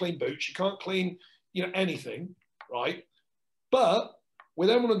not allowed to clean boots. You can't clean, you know, anything, right? But we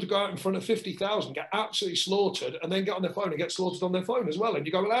then want them to go out in front of 50,000, get absolutely slaughtered, and then get on their phone and get slaughtered on their phone as well. And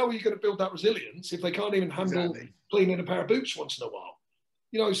you go, well, how are you going to build that resilience if they can't even handle cleaning a pair of boots once in a while?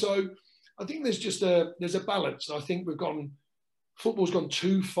 You know, so I think there's just there's a balance. And I think football's gone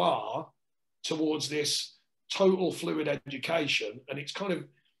too far towards this total fluid education. And it's kind of,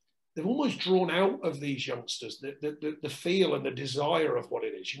 they've almost drawn out of these youngsters the feel and the desire of what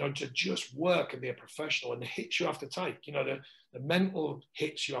it is, you know, to just work and be a professional, and the hits you have to take, you know, the mental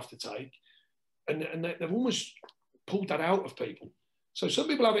hits you have to take. And they've almost pulled that out of people. So some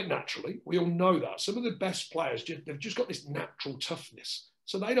people have it naturally. We all know that. Some of the best players, they've just got this natural toughness.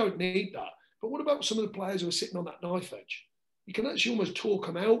 So they don't need that. But what about some of the players who are sitting on that knife edge? You can actually almost talk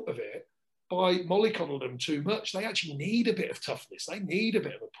them out of it by mollycoddling them too much. They actually need a bit of toughness. They need a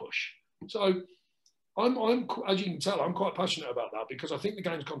bit of a push. So I'm as you can tell, I'm quite passionate about that, because I think the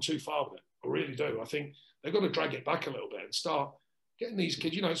game's gone too far with it. I really do. I think they've got to drag it back a little bit and start getting these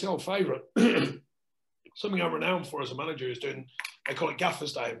kids, you know, it's the old favourite. Something I'm renowned for as a manager is doing they call it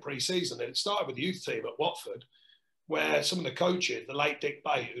Gaffer's Day in pre-season. And it started with the youth team at Watford, where some of the coaches, the late Dick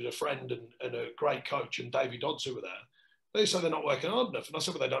Bate, who's a friend and a great coach, and Davey Dodds, who were there, they said they're not working hard enough. And I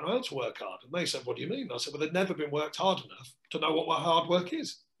said, well, they don't know how to work hard. And they said, what do you mean? I said, well, they've never been worked hard enough to know what hard work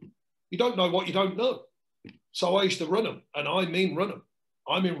is. You don't know what you don't know. So I used to run them, and I mean run them.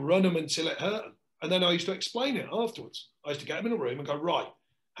 I mean run them until it hurt them. And then I used to explain it afterwards. I used to get them in a room and go, right,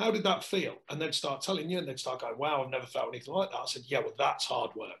 how did that feel? And they'd start telling you, and they'd start going, wow, I've never felt anything like that. I said, yeah, well, that's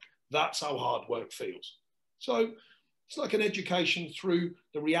hard work. That's how hard work feels. So it's like an education through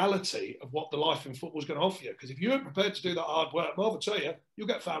the reality of what the life in football is going to offer you. Because if you aren't prepared to do that hard work, Marv will tell you, you'll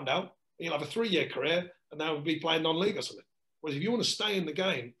get found out. You'll have a 3-year career, and then we'll be playing non-league or something. Whereas if you want to stay in the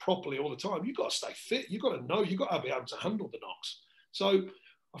game properly all the time, you've got to stay fit. You've got to know, you've got to be able to handle the knocks. So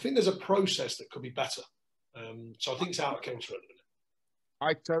I think there's a process that could be better. So I think it's out of kilter at the minute.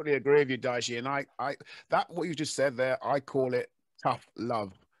 I totally agree with you, Dyche. And I that what you just said there, I call it tough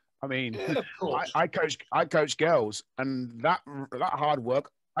love. I mean, Yeah, I coach girls, and that hard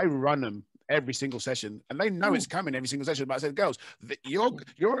work, I run them every single session, and they know it's coming every single session. But I said, girls,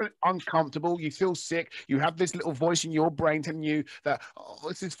 you're uncomfortable, you feel sick, you have this little voice in your brain telling you that, oh,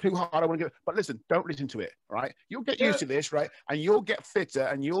 this is too hard, I want to get. But listen, don't listen to it, right? You'll get used to this, right? And you'll get fitter,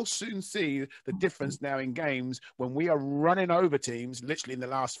 and you'll soon see the difference now in games when we are running over teams literally in the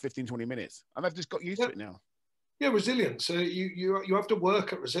last 15, 20 minutes, and I've just got used to it now. Yeah, resilience. You have to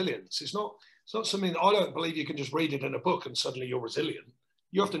work at resilience. It's not something that I don't believe you can just read it in a book and suddenly you're resilient.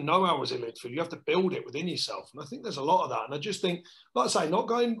 You have to know how resilient you feel. You have to build it within yourself. And I think there's a lot of that. And I just think, like I say, not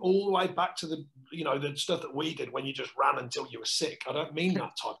going all the way back to the stuff that we did when you just ran until you were sick. I don't mean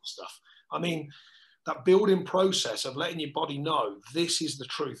that type of stuff. I mean that building process of letting your body know this is the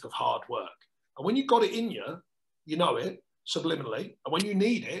truth of hard work. And when you've got it in you, you know it subliminally. And when you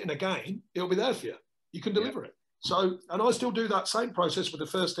need it in a game, it'll be there for you. You can deliver it. So, and I still do that same process with the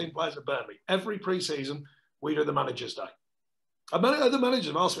first team players at Burnley. Every pre-season, we do the manager's day. And the managers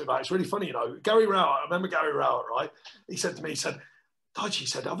have asked me about it. It's really funny, Gary Rowett, I remember Gary Rowett, right? He said to me, Dyche, he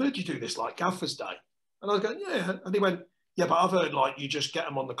said, I've heard you do this like Gaffer's Day. And I was going, yeah. And he went, yeah, but I've heard like you just get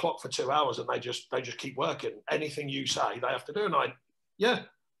them on the clock for 2 hours and they just keep working. Anything you say, they have to do. And yeah.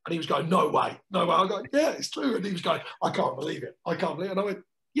 And he was going, no way. I go, yeah, it's true. And he was going, I can't believe it. And I went,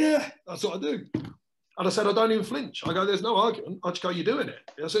 yeah, that's what I do. And I said, I don't even flinch. I go, there's no argument. I just go, you're doing it.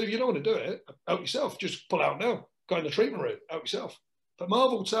 And I said, if you don't want to do it, help yourself. Just pull out now. Go in the treatment room. Help yourself. But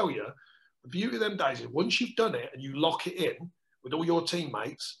Marv will tell you, the beauty of them days is once you've done it and you lock it in with all your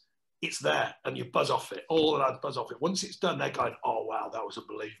teammates, it's there and you buzz off it. All the lads buzz off it. Once it's done, they're going, oh, wow, that was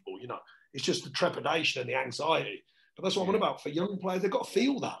unbelievable. It's just the trepidation and the anxiety. But that's what I'm on about. For young players, they've got to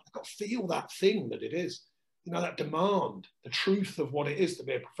feel that. They've got to feel that thing that it is. That demand, the truth of what it is to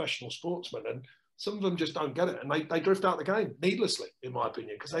be a professional sportsman. And some of them just don't get it, and they drift out the game needlessly, in my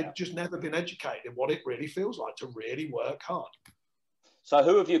opinion, because they've just never been educated in what it really feels like to really work hard. So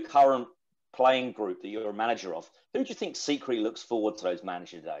who of your current playing group that you're a manager of, who do you think secretly looks forward to those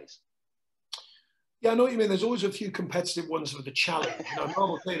manager days? Yeah, I know what you mean. There's always a few competitive ones with the challenge. Marv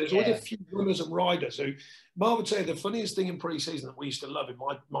will tell you, there's always a few runners and riders who, Marv would say the funniest thing in pre-season that we used to love in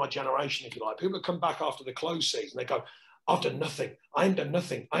my generation, if you like, people that come back after the close season, they go, I've done nothing. I ain't done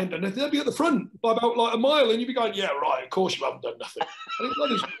nothing. They'll be at the front by about like a mile, and you'll be going, yeah, right, of course you haven't done nothing. And it's like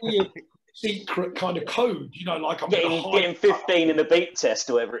this weird secret kind of code, like I'm getting 15 in the beat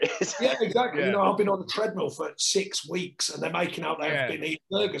test, or whatever it is. Yeah, exactly. Yeah. I've been on the treadmill for 6 weeks, and they're making out they've been eating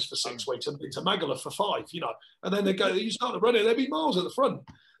burgers for 6 weeks and been to Magala for 5, and then they go, you start to run it, they'll be miles at the front.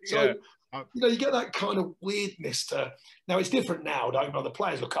 So, you get that kind of weirdness to, now it's different now, don't you? The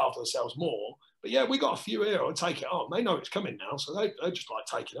players look after themselves more. But yeah, we got a few here and take it on. They know it's coming now, so they just like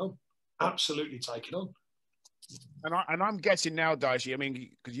take it on. Absolutely take it on. And I'm guessing now, Dyche, I mean,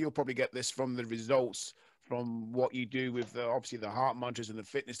 because you'll probably get this from the results from what you do with obviously the heart mantras and the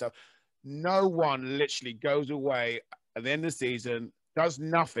fitness stuff. No one literally goes away at the end of the season, does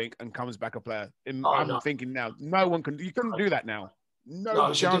nothing, and comes back a player. I'm thinking now, no one can. You couldn't do that now.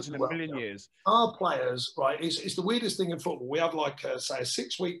 No chance in a million years. Our players, right? It's the weirdest thing in football. We have like say a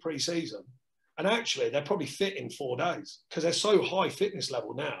 6-week pre-season. And actually, they're probably fit in 4 days because they're so high fitness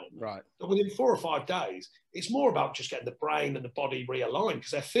level now. Right. That within 4 or 5 days, it's more about just getting the brain and the body realigned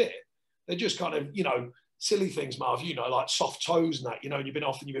because they're fit. They're just kind of, silly things, Marv, like soft toes and that, and you've been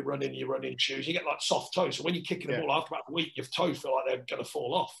off and you've been running, you're running shoes, you get like soft toes. So when you're kicking the ball after about a week, your toes feel like they're going to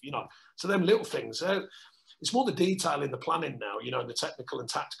fall off, So them little things, it's more the detail in the planning now, and the technical and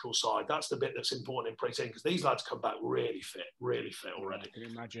tactical side. That's the bit that's important in pre-season because these lads come back really fit already. I can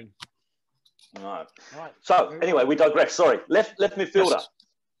imagine. All right. So, anyway, we digress. Sorry. Left midfielder.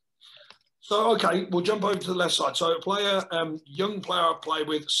 So, okay, we'll jump over to the left side. So, a player, young player I play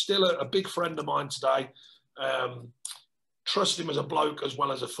with, still a big friend of mine today. Trust him as a bloke as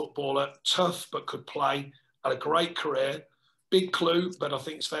well as a footballer. Tough, but could play. Had a great career. Big clue, but I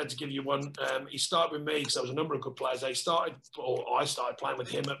think it's fair to give you one. He started with me because there was a number of good players. I started playing with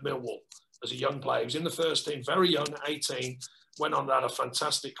him at Millwall as a young player. He was in the first team, very young, 18. Went on to have a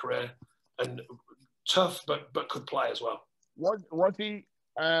fantastic career and tough, but could play as well. Was he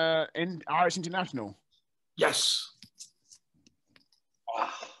in Irish international? Yes.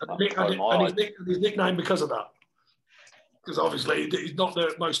 Oh, his nickname because of that. Because obviously he's not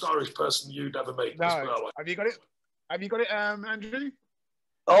the most Irish person you'd ever meet. No. Have you got it? Have you got it, Andrew?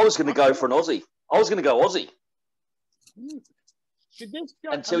 I was going to go for an Aussie. I was going to go Aussie.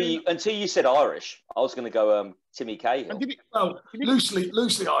 Until you said Irish, I was going to go Timmy Cahill.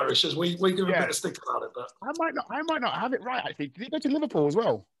 Loosely Irish, as we give a bit of stick about it, but I might not have it right. Actually, did he go to Liverpool as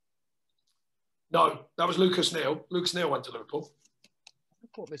well? No, that was Lucas Neal. Lucas Neal went to Liverpool. I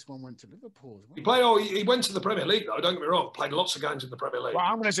thought this one went to Liverpool as He well. he went to the Premier League though. Don't get me wrong. Played lots of games in the Premier League. Well,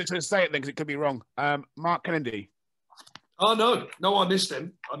 I'm going to say it then because it could be wrong. Mark Kennedy. Oh no, I missed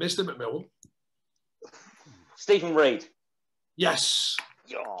him. I missed him at Millwall. Stephen Reid. Yes.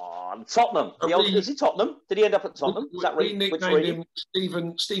 Oh, Tottenham. Is he Tottenham? Did he end up at Tottenham? Is that we nicknamed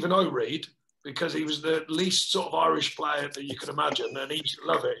him Stephen O'Reid because he was the least sort of Irish player that you could imagine, and he used to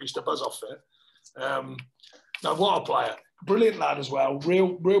love it. He used to buzz off it. Now, what a player! Brilliant lad as well.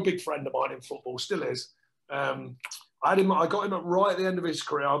 Real big friend of mine in football. Still is. I got him right at the end of his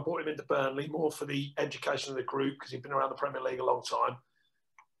career. I brought him into Burnley more for the education of the group because he'd been around the Premier League a long time.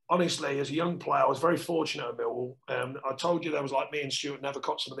 Honestly, as a young player, I was very fortunate at Millwall. I told you there was like me and Stuart never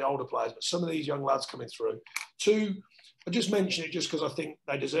caught some of the older players, but some of these young lads coming through. I just mention it just because I think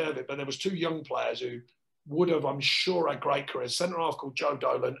they deserve it, but there was two young players who would have, I'm sure, had great careers. Centre-half called Joe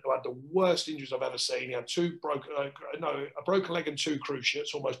Dolan, who had the worst injuries I've ever seen. He had a broken leg and two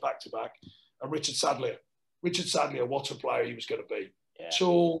cruciates, almost back-to-back. And Richard Sadlier, what a player he was going to be. Yeah.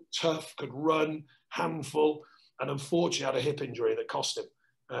 Tall, tough, could run, handful, and unfortunately had a hip injury that cost him.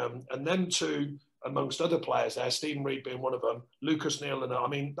 And them two, amongst other players there, Stephen Reid being one of them, Lucas Neal, and I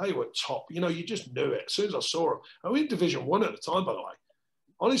mean, they were top. You know, you just knew it as soon as I saw them. And we were in Division 1 at the time, by the way.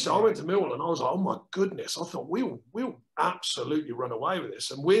 Honestly, I went to Millwall and I was like, oh my goodness, I thought we'll absolutely run away with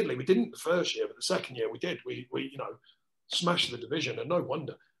this. And weirdly, we didn't the first year, but the second year we did. We smashed the division, and no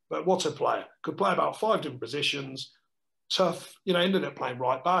wonder. But what a player. Could play about 5 different positions, tough, ended up playing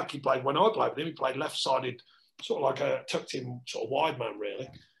right back. He played, when I played with him, he played left-sided, sort of like a tucked-in sort of wide man, really.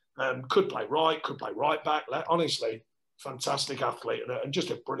 Could play right back. Honestly, fantastic athlete and just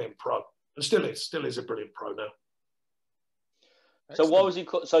a brilliant pro. And still is a brilliant pro now. So what was he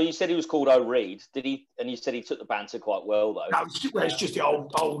called? So you said he was called O'Reid. Did he? And you said he took the banter quite well, though. No, it's just the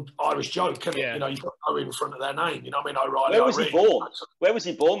old Irish joke, isn't it? You put O in front of their name. You know what I mean? O'Reilly. Where was he born? Where was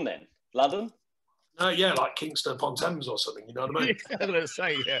he born then? London? Yeah, like Kingston upon Thames or something. You know what I mean? I was going to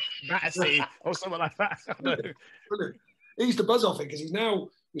say, Battersea or something like that. Brilliant. He used to buzz off it because he's now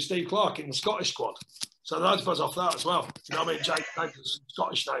with Steve Clarke in the Scottish squad. So they'd buzz off that as well. You know what I mean? Jake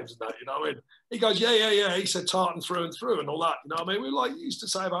Scottish names and that, you know what I mean? He goes, yeah. He said Tartan through and through and all that. You know what I mean? We like used to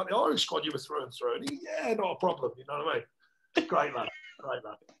say about the Irish squad, you were through and through. And he, not a problem. You know what I mean? Great lad.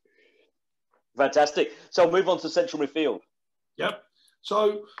 Fantastic. So I'll move on to central midfield. Yep.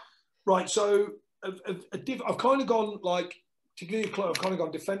 So, right. So I've kind of gone to give you a clue, I've kind of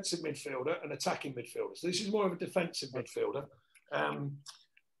gone defensive midfielder and attacking midfielder. So this is more of a defensive midfielder.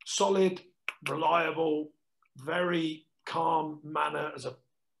 Solid, reliable, very calm manner as a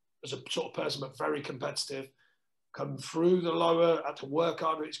sort of person, but very competitive. Come through the lower, had to work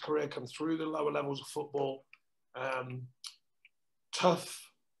hard at his career, come through the lower levels of football.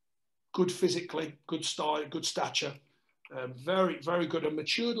 Tough, good physically, good style, good stature. Very, very good and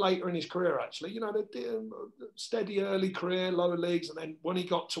matured later in his career, actually. The steady early career, lower leagues. And then when he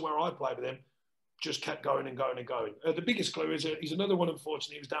got to where I played with him, just kept going and going and going. The biggest clue is he's another one,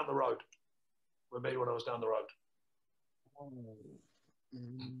 unfortunately. He was down the road with me when I was down the road.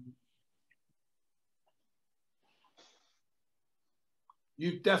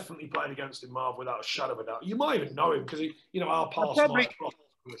 You've definitely played against him, Marv, without a shadow of a doubt. You might even know him because our paths might cross.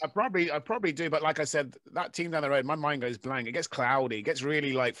 I probably do, but like I said, that team down the road, my mind goes blank. It gets cloudy. It gets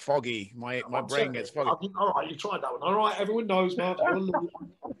really foggy. My brain gets foggy. All right, you tried that one. All right, everyone knows, Marv.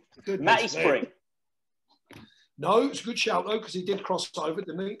 Matty Spring. No, it's a good shout though because he did cross over,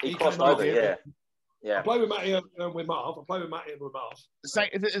 didn't he? He crossed over, yeah. I play with Matty and with Marv. Is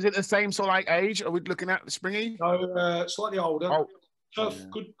it the same sort of age? Are we looking at the Springy? No, slightly older. Tough,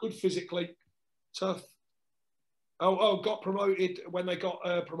 good physically, tough. Got promoted when they got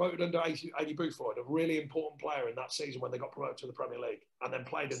promoted under 80 Boothroyd, a really important player in that season when they got promoted to the Premier League, and then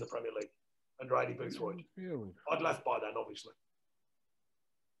played in the Premier League under 80 Boothroyd. I'd left by then, obviously.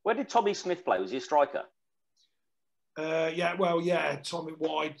 Where did Tommy Smith play? Was he a striker? Tommy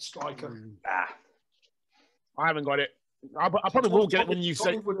wide striker. I haven't got it. I probably will get it when you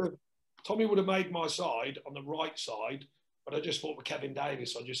say. Tommy would have made my side on the right side, but I just thought with Kevin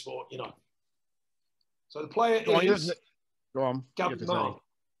Davis, I just thought, So the player is Gavin Marv.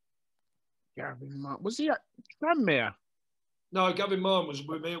 Gavin Marv. Was he at Tranmere? No, Gavin Marv was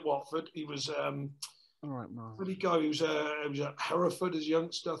with me at Watford. He was... all right, Marv. Where did he go? He was at Hereford as a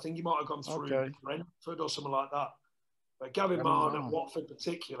youngster. I think he might have gone through Brentford or something like that. But Gavin Marv at Watford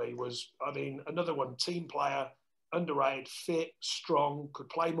particularly was, another one, team player, underrated, fit, strong, could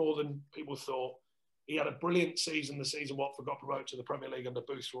play more than people thought. He had a brilliant season the season Watford got promoted to the Premier League under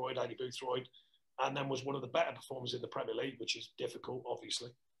Boothroyd, Eddie Boothroyd, and then was one of the better performers in the Premier League, which is difficult, obviously.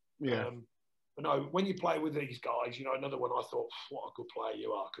 Yeah. But no, when you play with these guys, another one I thought, what a good player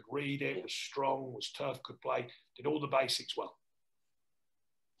you are. Could read it, was strong, was tough, could play, did all the basics well.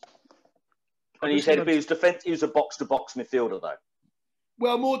 And you said if he was a box-to-box midfielder, though?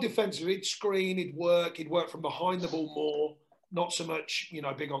 Well, more defensive. He'd screen, he'd work from behind the ball more. Not so much,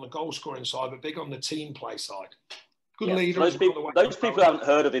 big on the goal-scoring side, but big on the team play side. Good leader. Those people who haven't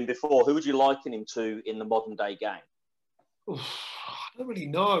heard of him before, who would you liken him to in the modern-day game? I don't really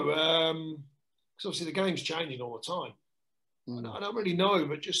know. Because obviously the game's changing all the time. I don't really know,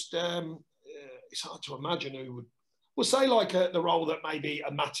 but just it's hard to imagine who would... We'll say like the role that maybe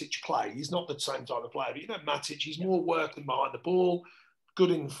a Matic play. He's not the same type of player, but Matic, he's more working behind the ball,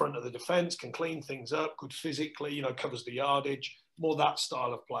 good in front of the defence, can clean things up, good physically, covers the yardage, more that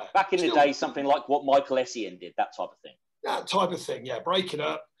style of player. Back in the day, something like what Michael Essien did, that type of thing. That type of thing, yeah. Break it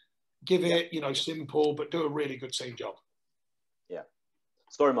up, give it, simple, but do a really good team job. Yeah.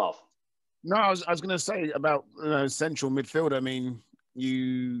 Sorry, Marv. No, I was going to say about central midfielder.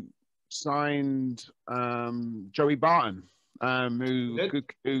 You signed Joey Barton, who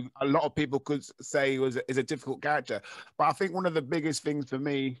a lot of people could say is a difficult character. But I think one of the biggest things for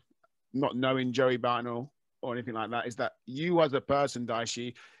me, not knowing Joey Barton or anything like that, is that you as a person,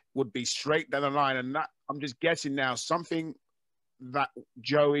 Dyche, would be straight down the line. And that, I'm just guessing now, something that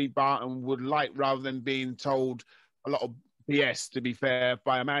Joey Barton would like, rather than being told a lot of BS, to be fair,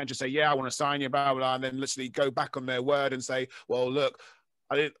 by a manager, say, yeah, I want to sign you, blah, blah, and then literally go back on their word and say, well, look,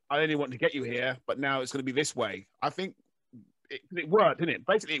 I only want to get you here, but now it's going to be this way. I think it worked, didn't it?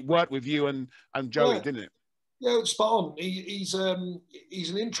 Basically, it worked with you and Joey, didn't it? Yeah, it's spot on. He's an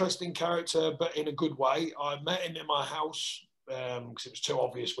interesting character, but in a good way. I met him in my house because it was too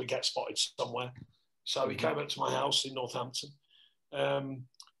obvious we'd get spotted somewhere. So he came up to my house in Northampton.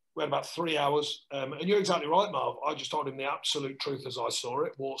 We had about 3 hours. And you're exactly right, Marv. I just told him the absolute truth as I saw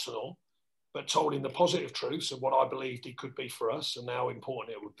it, warts and all, but told him the positive truths of what I believed he could be for us and how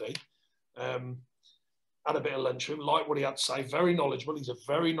important it would be. Had a bit of lunch with him, liked what he had to say, very knowledgeable. He's a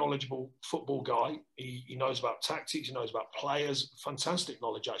very knowledgeable football guy. He knows about tactics, he knows about players, fantastic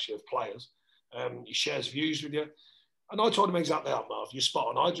knowledge actually of players. He shares views with you. And I told him exactly that, Marv, you're spot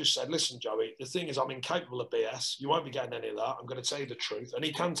on. I just said, listen, Joey, the thing is I'm incapable of BS. You won't be getting any of that. I'm going to tell you the truth. And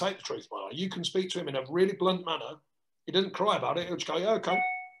he can take the truth, by the way. You can speak to him in a really blunt manner. He doesn't cry about it. He'll just go, yeah, okay.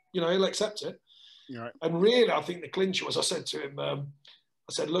 He'll accept it. Right. And really, I think the clincher was, I said to him, I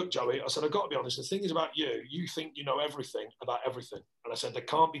said, look, Joey, I said, I've got to be honest. The thing is about you, you think you know everything about everything. And I said, there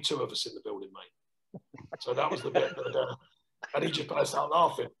can't be two of us in the building, mate. So that was the bit. And he just burst out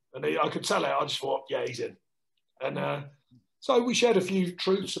laughing. And I could tell it. I just thought, yeah, he's in. And so we shared a few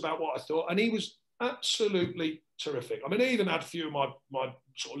truths about what I thought. And he was absolutely terrific. I mean, he even had a few of my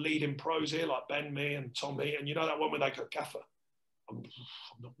sort of leading pros here, like Ben Mee and Tom Heat. And you know that one where they go, Gaffer? I'm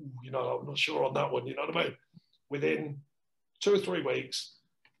not sure on that one. You know what I mean? Within 2 or 3 weeks,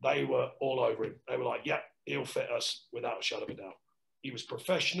 they were all over him. They were like, yeah, he'll fit us without a shadow of a doubt. He was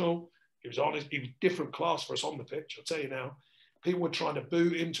professional. He was honest. He was different class for us on the pitch. I'll tell you now. People were trying to boo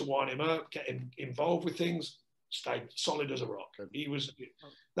him to wind him up, get him involved with things. Stayed solid as a rock. He was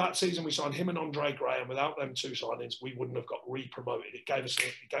that season. We signed him and Andre Gray, and without them two signings, we wouldn't have got re-promoted. It gave us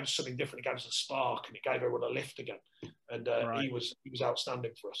something different. It gave us a spark, and it gave everyone a lift again. And he was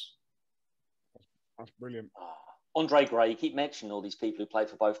outstanding for us. That's brilliant. Andre Gray, you keep mentioning all these people who played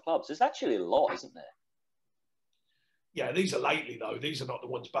for both clubs. There's actually a lot, isn't there? Yeah, these are lately though. These are not the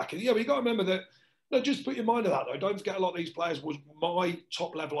ones back in. Yeah, but you got to remember that. No, just put your mind to that though. Don't forget, a lot of these players was my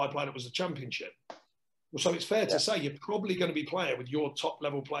top level. I played at was the Championship. Well, so it's fair to say you're probably going to be playing with your top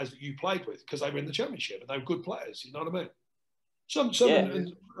level players that you played with because they were in the Championship and they were good players. You know what I mean?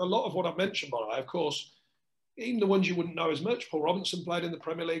 And a lot of what I've mentioned, by the way, of course, even the ones you wouldn't know as much. Paul Robinson played in the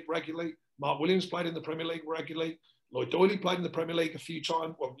Premier League regularly. Mark Williams played in the Premier League regularly. Lloyd Doyley played in the Premier League a few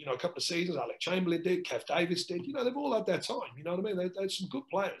times, well, a couple of seasons. Alex Chamberlain did, Kev Davis did. They've all had their time, you know what I mean? They're some good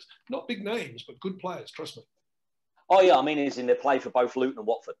players. Not big names, but good players, trust me. Oh, yeah, I mean, he's in the play for both Luton and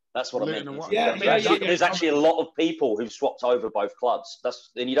Watford. That's what I meant. There's actually a lot of people who've swapped over both clubs.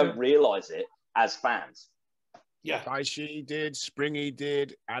 And you don't realise it as fans. Yeah. Dyche did, Springy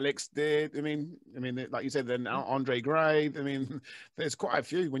did, Alex did. I mean, like you said, then Andre Gray. I mean, there's quite a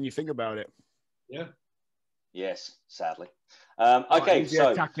few when you think about it. Yeah. Yes, sadly. Okay,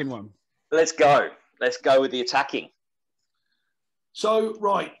 so attacking one. Let's go. Let's go with the attacking. So,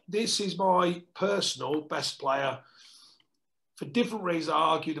 right, this is my personal best player. For different reasons, I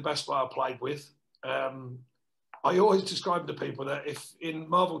argue the best player I played with. I always describe to people that if in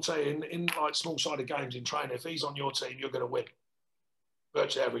Marvel team, in like small-sided games in training, if he's on your team, you're going to win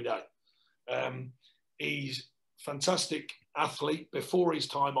virtually every day. He's fantastic athlete before his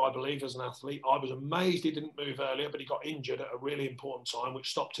time, I believe, as an athlete. I was amazed he didn't move earlier, but he got injured at a really important time, which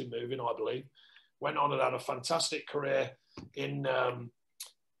stopped him moving, I believe. Went on and had a fantastic career in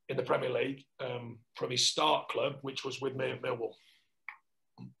the Premier League from his start club, which was with me at Millwall.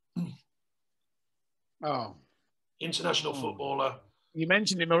 Oh. International footballer. You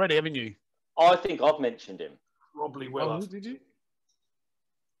mentioned him already, haven't you? I think I've mentioned him. Probably will have. Did you?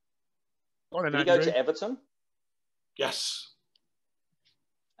 Did he go to Everton? Yes.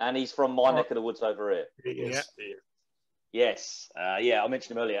 And he's from my neck of the woods over here. He is. Yeah. He is. Yes. I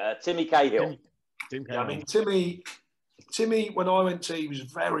mentioned him earlier. Timmy Cahill. Yeah, I mean, Timmy, when I went to, he was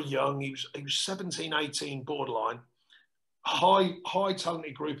very young. He was 17, 18, borderline. High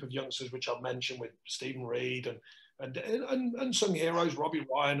talented group of youngsters, which I've mentioned, with Stephen Reid and some heroes, Robbie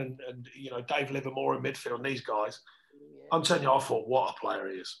Ryan and Dave Livermore in midfield, and these guys. I'm telling you, I thought, what a player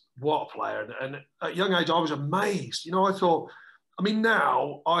he is. What a player. And at a young age, I was amazed. I thought,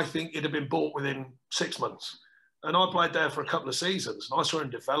 now I think it'd have been bought within 6 months. And I played there for a couple of seasons, and I saw him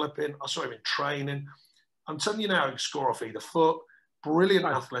developing. I saw him in training. I'm telling you now, he could score off either foot. Brilliant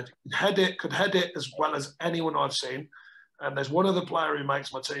athlete. Could head it as well as anyone I've seen. And there's one other player who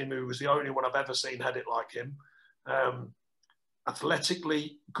makes my team who was the only one I've ever seen head it like him.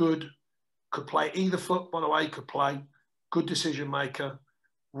 Athletically good, could play either foot, by the way, could play. Good decision maker,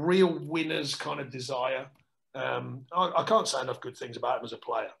 real winner's kind of desire. I can't say enough good things about him as a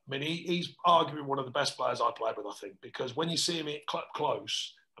player. I mean, he's arguably one of the best players I played with, I think, because when you see him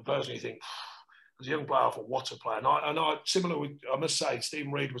close, I personally think, as a young player, I thought, what a player. And I similar with, I must say,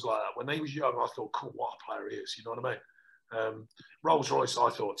 Stephen Reid was like that. When he was young, I thought, cool, what a player he is, you know what I mean? Rolls Royce,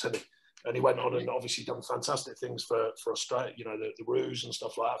 I thought, Timmy. And he went on and obviously done fantastic things for Australia, the Roos and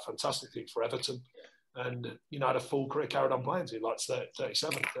stuff like that, fantastic things for Everton. And, had a full career carried on playing. He like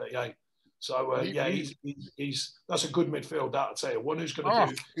 37, 38. So, he's that's a good midfield, that I'd say. One who's going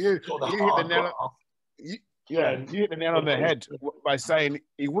to do you sort of hit the nail on the head by saying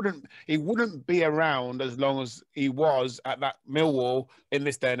he wouldn't be around as long as he was at that Millwall in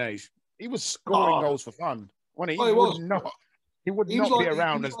this day and age. He was scoring goals for fun. He would not be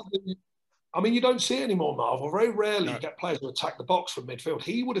around. You don't see it anymore, Marv. Very rarely you get players who attack the box from midfield.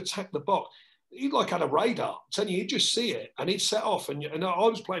 He would attack the box. He had a radar. I'm telling you, he'd just see it and he'd set off. And I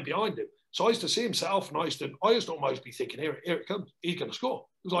was playing behind him. So I used to see him set off and I used to almost be thinking, here it comes. He's going to score.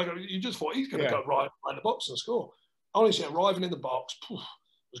 It was like, you just thought he's going to go right in the box and score. Honestly, arriving in the box,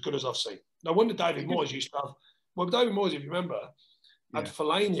 as good as I've seen. No wonder David Moyes used to have, David Moyes, if you remember, had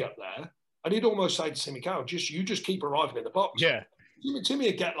Fellaini up there and he'd almost say to Timmy Cahill, you just keep arriving in the box. Yeah. Timmy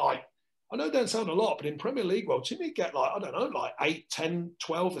would get I know it doesn't sound a lot, but in Premier League, Timmy would get 8, 10,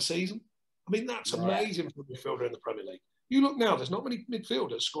 12 a season. That's amazing for a midfielder in the Premier League. You look now, there's not many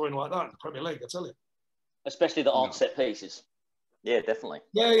midfielders scoring like that in the Premier League, I tell you. Especially that aren't set pieces. Yeah, definitely.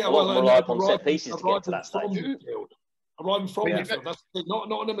 Yeah. Rely upon set pieces to get to that stage. Arriving from midfield. That's not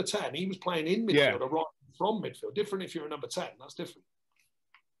a number 10. He was playing in midfield, arriving from midfield. Different if you're a number 10. That's different.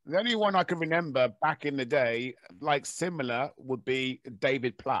 The only one I can remember back in the day, similar, would be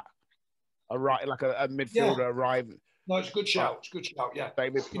David Platt. A midfielder arriving. No, it's a good shout. Yeah.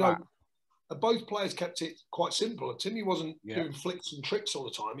 David Platt. Both players kept it quite simple. Timmy wasn't doing flicks and tricks all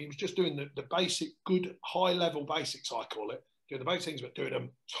the time. He was just doing the basic, good, high-level basics, I call it. Doing the basic things, but doing them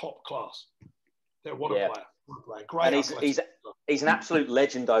top class. What a player. Great. And he's an absolute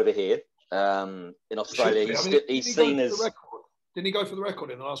legend over here in Australia. He's seen as... Didn't he go for the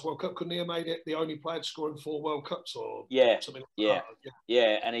record in the last World Cup? Couldn't he have made it the only player to score in 4 World Cups or something like that?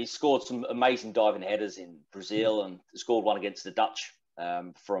 Yeah, and he scored some amazing diving headers in Brazil and scored one against the Dutch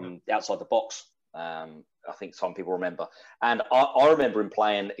from outside the box. I think some people remember. And I remember him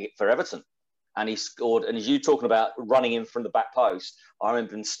playing for Everton. and he scored. And as you talking about running in from the back post, I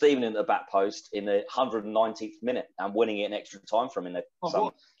remember him steaming in the back post in the 119th minute and winning it in extra time from in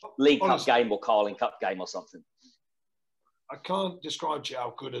some League Cup game or Carling Cup game or something. I can't describe to you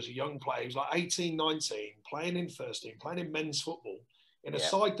how good as a young player. He was like 18, 19, playing in first team, playing in men's football, in a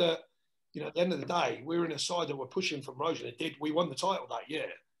side that, at the end of the day, we were in a side that were pushing from promotion. We won the title that year.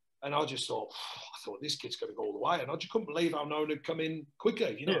 And I just thought, this kid's going to go all the way. And I just couldn't believe how no one had come in quicker,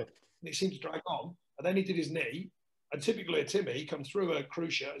 And it seemed to drag on. And then he did his knee. And typically a Timmy, he come through a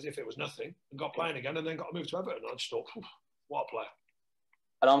Cruciate as if it was nothing and got playing again and then got moved to Everton. And I just thought, what a player.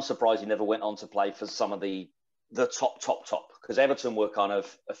 And I'm surprised he never went on to play for some of the top, because Everton were kind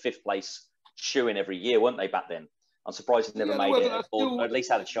of a fifth place shoe-in every year, weren't they, back then? I'm surprised he never made it, or at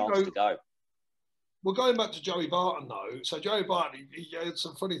least had a chance to go. Well, going back to Joey Barton, though, so Joey Barton, he had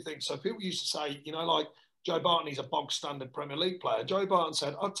some funny things. So people used to say, like, Joe Barton, he's a bog-standard Premier League player. Joey Barton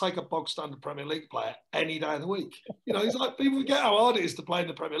said, I'd take a bog-standard Premier League player any day of the week. He's like, people forget how hard it is to play in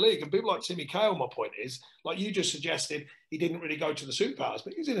the Premier League. And people like Timmy Cahill, my point is, like you just suggested, he didn't really go to the superpowers,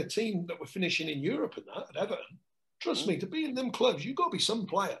 but he was in a team that were finishing in Europe and that, at Everton. Trust me, to be in them clubs, you've got to be some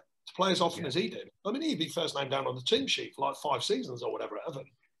player to play as often as he did. I mean, he'd be first name down on the team sheet for like 5 seasons or whatever at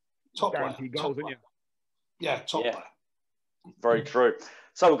Everton. Top player. Goals, top player. Yeah, top player. Very true.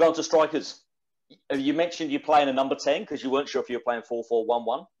 So we've gone to strikers. You mentioned you're playing a number 10 because you weren't sure if you were playing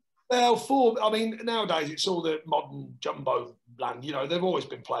 4-4-1-1. Well, nowadays it's all the modern jumbo land. There've always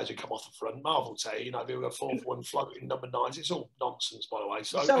been players who come off the front. Marv will tell you, they were 4-1 floating number 9s. It's all nonsense, by the way.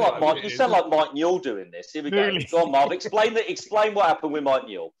 So, you sound like Mike Newell doing this. Here we go. Go on, Marv. Explain what happened with Mike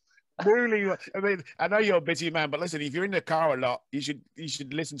Newell. Really, I know you're a busy man, but listen, if you're in the car a lot, you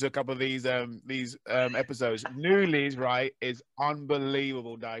should listen to a couple of these episodes. Newley's right is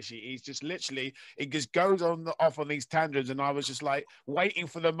unbelievable, Dyche. He's just literally, it just goes off on these tangents, and I was just like waiting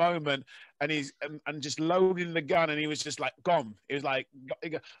for the moment, and he's and just loading the gun, and he was just like gone. It was like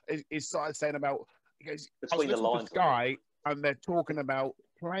he started saying about between the lines, guy, and they're talking about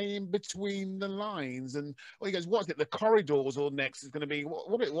playing between the lines, and he goes, "What's it? The corridors or next is going to be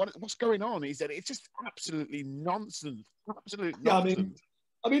what's going on?" He said, "It's just absolutely nonsense, absolute nonsense."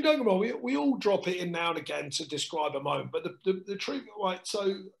 I mean, don't get me wrong. We all drop it in now and again to describe a moment, but the truth, right? So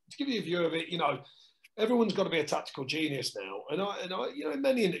to give you a view of it, everyone's got to be a tactical genius now, and I, in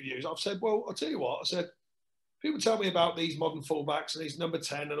many interviews, I've said, well, I'll tell you what, I said, people tell me about these modern fullbacks and these number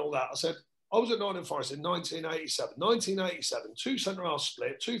 10 and all that. I said, I was at Nottingham Forest in 1987. 1987, 2 centre-halves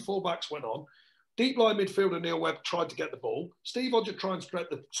split, 2 full-backs went on. Deep line midfielder Neil Webb tried to get the ball. Steve Hodge tried and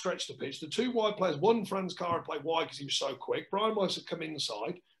stretch the pitch. The 2 wide players, one Franz Kara played wide because he was so quick. Brian Weiss had come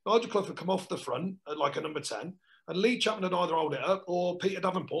inside. Nigel Clough had come off the front like a number 10. And Lee Chapman had either hold it up or Peter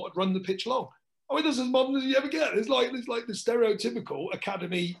Davenport had run the pitch long. I mean, this is as modern as you ever get. It's like the stereotypical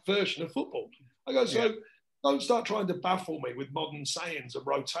academy version of football. I go, so... Don't start trying to baffle me with modern sayings of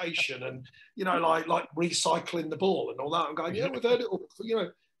rotation and, like recycling the ball and all that. I'm going, we've heard it all.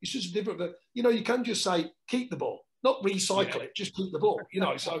 It's just different. You can just say, keep the ball, not recycle it, just keep the ball,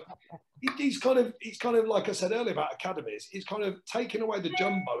 So it's kind of like I said earlier about academies, it's kind of taking away the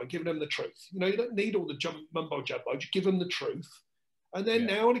jumbo and giving them the truth. You don't need all the mumbo jumbo, just give them the truth. And then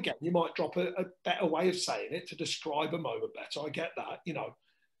now and again, you might drop a better way of saying it to describe a moment better. I get that,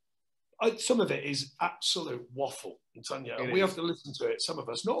 some of it is absolute waffle, I'm telling you. We have to listen to it, some of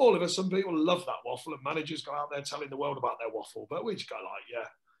us. Not all of us. Some people love that waffle, and managers go out there telling the world about their waffle. But we just go like, yeah,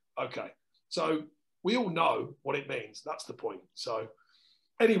 okay. So we all know what it means. That's the point. So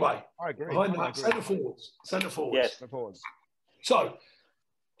anyway, I agree. Behind that, centre forwards. Yes, centre forwards. So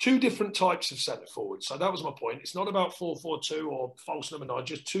 2 different types of centre forwards. So that was my point. It's not about 4-4-2 or false number 9,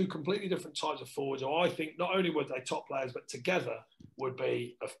 just 2 completely different types of forwards. Or I think not only were they top players, but together would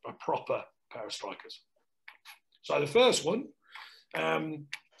be a proper pair of strikers. So the first one, I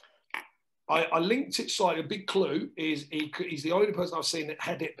linked it slightly. A big clue is he's the only person I've seen that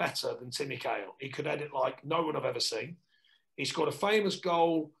head it better than Timmy Cahill. He could head it like no one I've ever seen. He scored a famous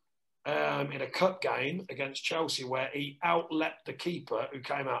goal in a cup game against Chelsea where he outleapt the keeper who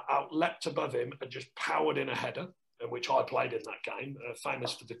came outleapt above him and just powered in a header, which I played in that game,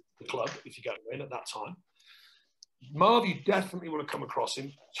 famous for the club, if you get me in at that time. Marv, you definitely want to come across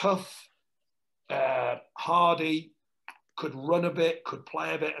him. Tough, hardy, could run a bit, could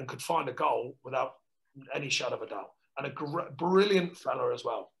play a bit, and could find a goal without any shadow of a doubt. And a brilliant fella as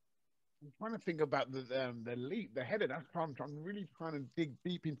well. I'm trying to think about the header. I'm really trying to dig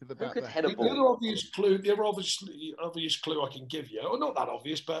deep into the back. The other obvious clue I can give you, or not that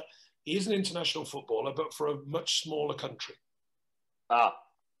obvious, but he is an international footballer, but for a much smaller country.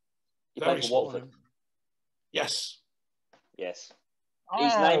 He played for Watford. Yes. Yes.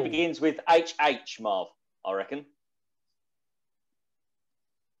 His name Oh. begins with HH, Marv, I reckon.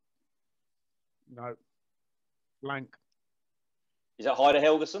 No. Blank. Is that Heider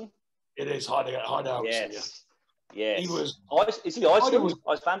Helgeson? It is Heider Helgeson, Yes. Yes. He was... Is he Iceland?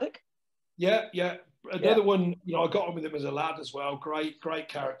 Icelandic? Yeah. Another one, I got on with him as a lad as well. Great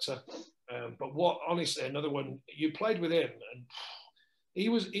character. But honestly, another one, you played with him, and he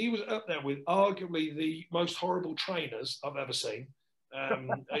was up there with arguably the most horrible trainers I've ever seen.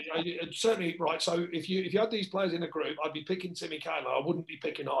 Certainly, right. So if you had these players in a group, I'd be picking Timmy Cahill. I wouldn't be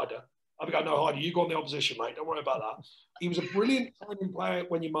picking Heider. I'd be going, no, Heider, you go on the opposition, mate. Don't worry about that. He was a brilliant training player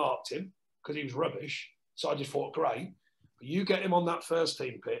when you marked him because he was rubbish. So I just thought, great. But you get him on that first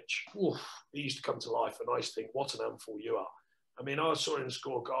team pitch, he used to come to life, and I used to think, what an handful you are. I mean, I saw him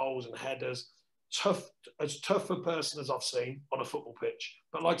score goals and headers. As tough a person as I've seen on a football pitch.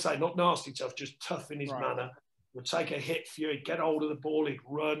 But like I say, not nasty tough, just tough in his manner. Would take a hit for you, he'd get hold of the ball, he'd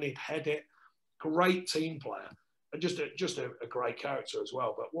run, he'd head it. Great team player. And just a great character as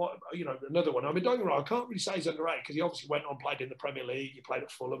well. But another one. I mean, don't get me wrong, I can't really say he's underrated because he obviously went on, played in the Premier League, he played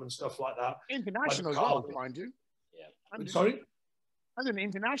at Fulham and stuff like that. International as well, mind you. Yeah. Sorry? As an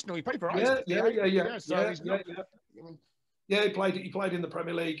international, he played for Iceland. Yeah, he played in the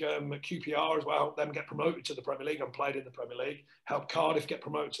Premier League at QPR as well, helped them get promoted to the Premier League and played in the Premier League, helped Cardiff get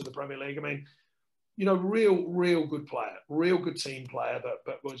promoted to the Premier League. I mean, real good player, real good team player,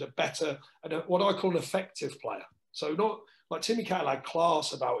 but was a better, and what I call an effective player. So not like Timmy Cahill had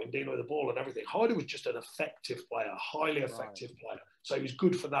class about him dealing with the ball and everything. Heider was just an effective player, highly effective player. So he was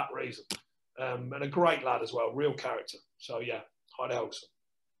good for that reason. And a great lad as well, real character. So yeah, Heider Helgeson.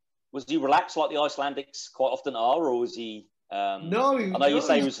 Was he relaxed like the Icelandics quite often are, or was he? No. I know you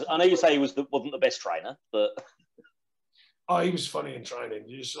say he wasn't the best trainer, but he was funny in training.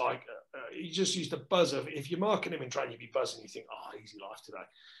 He just used to buzz. If you're marking him in training, you'd be buzzing. You think, easy life today.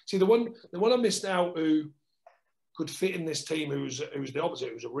 See, the one I missed out who could fit in this team, who was the opposite,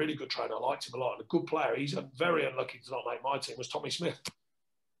 who was a really good trainer. I liked him a lot and a good player. He's very unlucky to not make my team. Was Tommy Smith.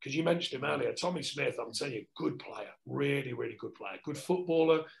 Because you mentioned him earlier. Tommy Smith, I'm telling you, good player. Really, really good player. Good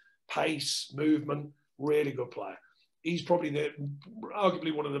footballer, pace, movement, really good player. He's probably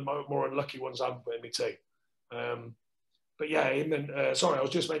arguably one of the more unlucky ones I've put in my team. But yeah, him and sorry, I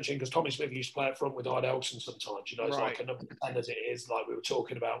was just mentioning because Tommy Smith used to play up front with Heider Helgeson sometimes. It's like a number 10 as it is, like we were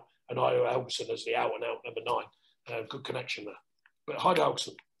talking about, and Heider Helgeson as the out and out number 9. Good connection there. But Heider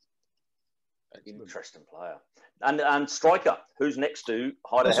Helgeson. Interesting player. And striker, who's next to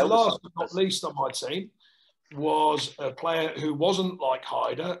Heider Helgeson? Last but not least on my team was a player who wasn't like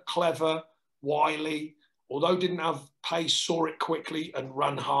Heider, clever, wily, although didn't have pace, saw it quickly and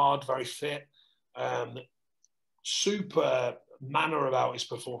ran hard, very fit. Super manner about his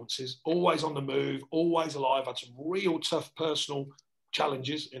performances, always on the move, always alive, had some real tough personal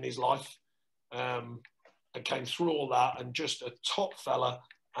challenges in his life, and came through all that, and just a top fella.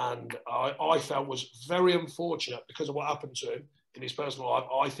 And I felt was very unfortunate because of what happened to him in his personal life.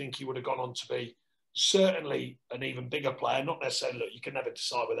 I think he would have gone on to be certainly an even bigger player. Not necessarily, look, you can never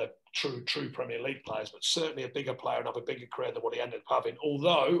decide with true Premier League players, but certainly a bigger player and have a bigger career than what he ended up having.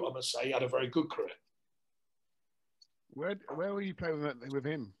 Although, I must say, he had a very good career. Where were you playing with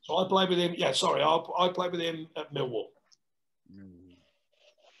him? So I played with him. Yeah, sorry, I played with him at Millwall.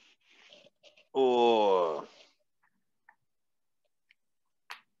 Oh,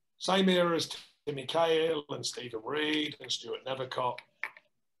 same era as Timmy Cahill and Stephen Reid and Stuart Nethercott.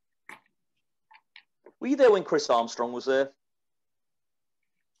 Were you there when Chris Armstrong was there?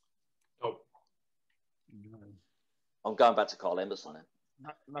 No. I'm going back to Carl Emerson then.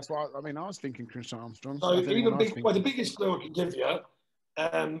 That's why I was thinking Chris Armstrong. So the biggest clue I can give you,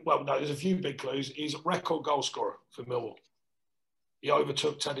 there's a few big clues. He's a record goal scorer for Millwall. He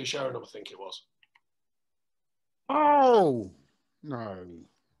overtook Teddy Sheringham, I think it was. Oh, no.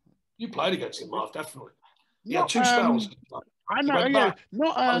 You played against him, Marv, definitely. He had 2 spells. I know, yeah.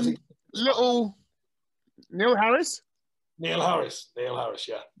 Not little Neil Harris? Neil Harris,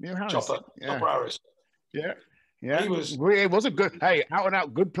 yeah. Neil Harris. Chopper Harris. Yeah. Yeah, he was a good, out and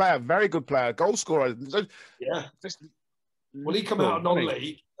out good player, very good player, goal scorer. Yeah. Well, he came out of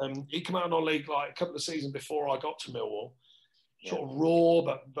non-league. He came out of non-league like a couple of seasons before I got to Millwall. Sort of raw,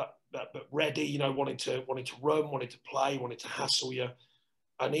 but ready. Wanted to run, wanted to play, wanted to hassle you,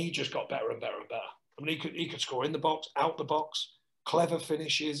 and he just got better and better and better. I mean, he could score in the box, out the box, clever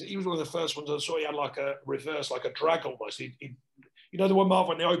finishes. He was one of the first ones I saw. He had like a reverse, like a drag almost. He the one, Marv,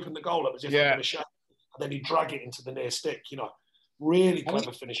 when they opened the goal up as if they were going to shake. And then he'd drag it into the near stick, really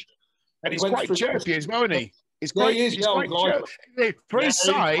clever finish. And he's quite chirpy as well, isn't he? It's Yeah, quite, he is. it's Yeah, I quite like him. for his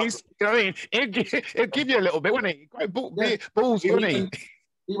Yeah, size. You know what I mean? It'd give you a little bit, wouldn't it? Quite yeah. ballsy, Well, wouldn't he?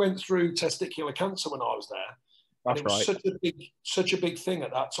 he went through testicular cancer when I was there. And That's it was right. such a big thing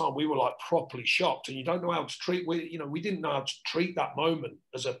at that time. We were like properly shocked, and you don't know how to treat. We didn't know how to treat that moment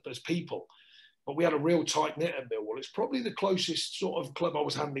as people. But we had a real tight knit at Millwall. It's probably the closest sort of club I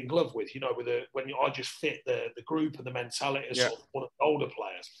was hand in glove with. I just fit the group and the mentality as sort of one of the older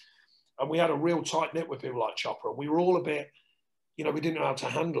players. And we had a real tight knit with people like Chopper. And we were all a bit, we didn't know how to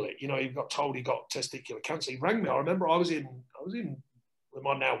handle it. He got told he got testicular cancer. He rang me. I remember I was in with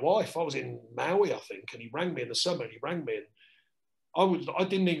my now wife. I was in Maui, I think, and he rang me in the summer. And he rang me, and I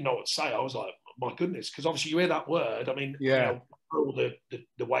didn't even know what to say. I was like, my goodness, because obviously you hear that word. I mean, all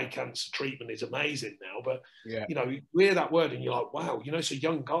the way cancer treatment is amazing now, but you hear that word and you're like, wow, it's a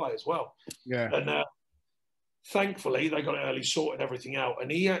young guy as well. Yeah. And thankfully they got it early, sorted everything out,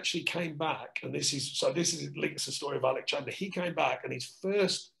 and he actually came back. And this links the story of Alex Chamberlain. He came back, and his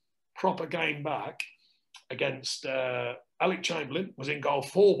first proper game back against Alex Chamberlain was in goal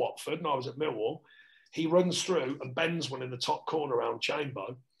for Watford, and I was at Millwall. He runs through and bends one in the top corner around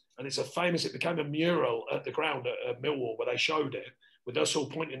Chambo. And it became a mural at the ground at Millwall where they showed it with us all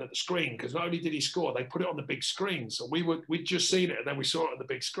pointing at the screen, because not only did he score, they put it on the big screen. So we'd just seen it, and then we saw it on the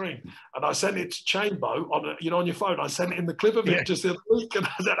big screen. And I sent it to Chambo on your phone. I sent him the clip of it just the other week, and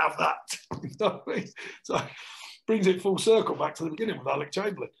I said, have that. So brings it full circle back to the beginning with Alex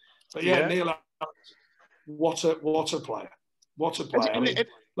Chamberlain. But Neil, what a player. What a player.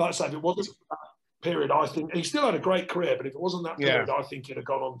 Like I said, it wasn't that period, I think he still had a great career, but if it wasn't that period, I think he'd have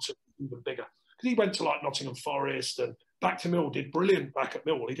gone on to even bigger. Because he went to like Nottingham Forest and back to Millwall, did brilliant back at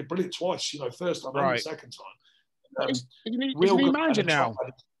Millwall. He did brilliant twice, first time and the second time. Isn't he manager now?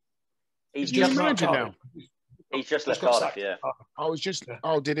 He's just manager now. He's just left Cardiff, I was just.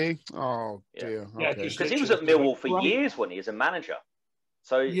 Oh, did he? Oh dear. Yeah, because he was at Millwall for years when he was a manager.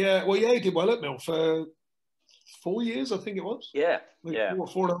 So he did well at Millwall for 4 years, I think it was. Yeah,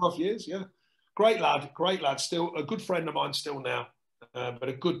 4.5 years. Yeah, great lad. Still a good friend of mine still now, but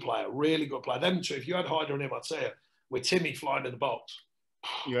a good player, really good player. Them two, if you had Hyder and him, I'd say with Timmy flying in the box,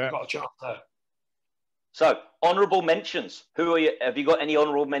 got a chance there. So, honourable mentions. Who are you? Have you got any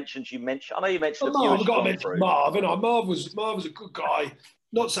honourable mentions you mentioned? I know you mentioned a few. I've got to mention Marv. Marv was a good guy.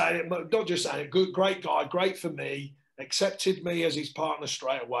 Not just saying it. Good, great guy. Great for me. Accepted me as his partner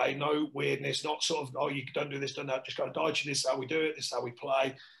straight away. No weirdness. Not sort of, you don't do this, don't that. Just go, Dyche, this is how we do it. This is how we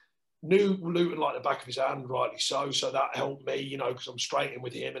play. Knew Luton like the back of his hand, rightly so. So that helped me, because I'm straight in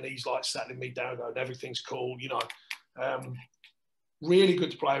with him, and he's like settling me down, going, everything's cool, Really good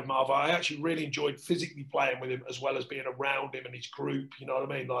to play with Marv. I actually really enjoyed physically playing with him as well as being around him and his group. You know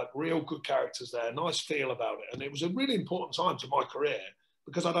what I mean? Like real good characters there. Nice feel about it. And it was a really important time to my career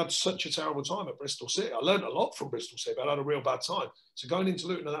because I'd had such a terrible time at Bristol City. I learned a lot from Bristol City, but I had a real bad time. So going into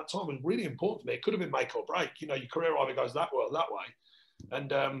Luton at that time was really important to me. It could have been make or break. Your career either goes that way or that way.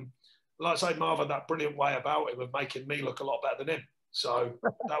 And like I say, Marv had that brilliant way about him of making me look a lot better than him. So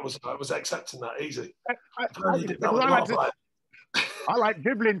I was accepting that easy. I like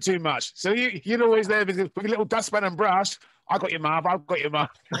dribbling too much. So you're always there with your little dustpan and brush. I got your Marv. I've got your Marv.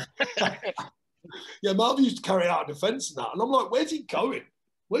 Yeah, Marv used to carry out a defence and that. And I'm like, where's he going?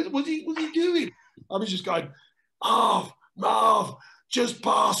 What's he doing? I was just going, Marv, just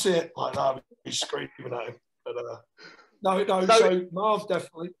pass it. Like that. He's screaming at him. But, so Marv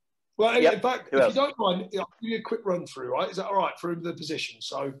definitely. Well, in fact, if you don't mind, I'll give you a quick run through, right? Is that all right for the position?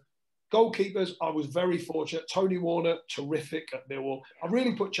 So goalkeepers, I was very fortunate. Tony Warner, terrific at Millwall. I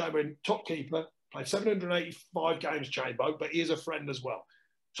really put Chamber in top keeper, played 785 games Chamber, but he is a friend as well.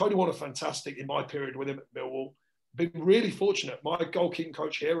 Tony Warner, fantastic in my period with him at Millwall. Been really fortunate. My goalkeeping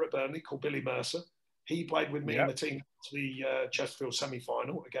coach here at Burnley, called Billy Mercer, he played with me in the team to the Chesterfield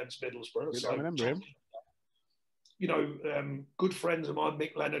semi-final against Middlesbrough. I remember him. Good friends of mine,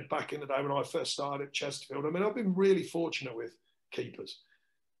 Mick Leonard, back in the day when I first started at Chesterfield. I mean, I've been really fortunate with keepers.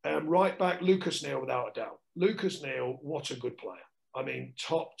 Right back, Lucas Neal, without a doubt. Lucas Neal, what a good player. I mean,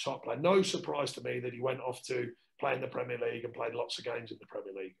 top player. No surprise to me that he went off to play in the Premier League and played lots of games in the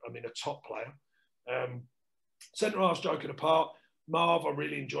Premier League. I mean, a top player. Centre-halves joking apart, Marv, I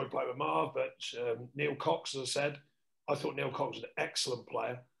really enjoyed playing with Marv, but Neil Cox, as I said, I thought Neil Cox was an excellent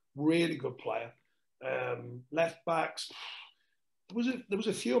player, really good player. Left backs, there was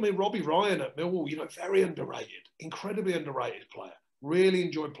a few. I mean, Robbie Ryan at Millwall, very underrated, incredibly underrated player. Really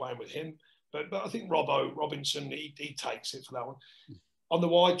enjoyed playing with him. But I think Robinson, he takes it for that one. On the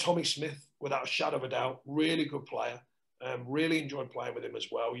wide, Tommy Smith, without a shadow of a doubt, really good player. Really enjoyed playing with him as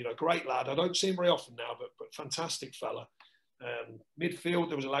well. Great lad. I don't see him very often now, but fantastic fella. Midfield,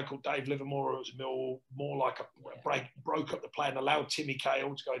 there was a lad called Dave Livermore. It was more like a broke up the play and allowed Timmy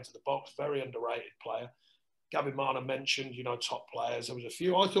Cahill to go into the box. Very underrated player. Gavin Marner mentioned, top players. There was a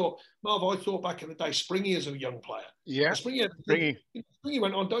few. Marv, I thought back in the day, Springy as a young player. Yeah, Springy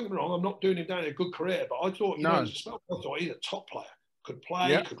went on, don't get me wrong, I'm not doing him down a good career, but I thought, I thought he's a top player. Could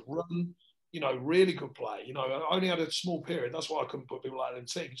play, could run, really good player. I only had a small period. That's why I couldn't put people like that in the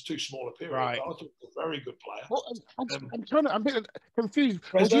team. It's too small a period. Right. But I thought he was a very good player. Well, I'm a bit confused.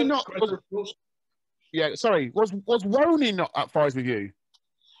 Was you not? Yeah, sorry. Was Roney not at Forest with you?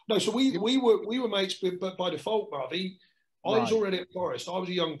 No, so we were mates, but by default, Marv. I was already at Forest. I was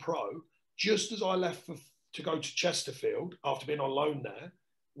a young pro. Just as I left to go to Chesterfield after being on loan there,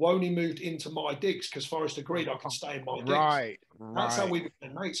 Woney moved into my digs because Forest agreed I could stay in my digs. Right. That's how we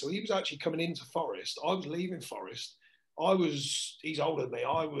became mates. So he was actually coming into Forest. I was leaving Forest. He's older than me.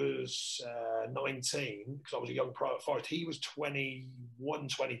 I was 19 because I was a young pro at Forest. He was 21,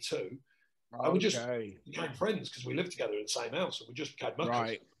 22. And we just became friends because we lived together in the same house and we just became muckers.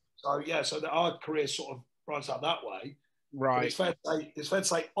 Right. So our career sort of runs out that way. Right. But it's fair to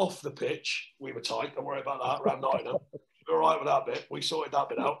say off the pitch, we were tight. Don't worry about that. Around Nottingham. We're all right with that bit. We sorted that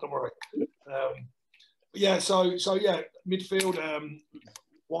bit out. Don't worry. Midfield,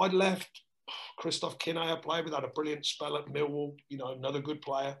 wide left, Christoph Kinnair I played with, had a brilliant spell at Millwall, another good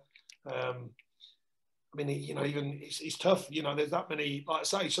player. It's tough. There's that many, like I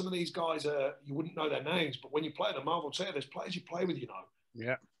say, some of these guys, you wouldn't know their names, but when you play them, Marv will tell you, there's players you play with,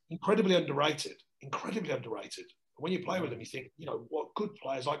 Yeah. Incredibly underrated. When you play with them, you think, what good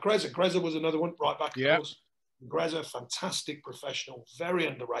players, like Greza. Greza was another one, right back, of course. Greza, fantastic professional, very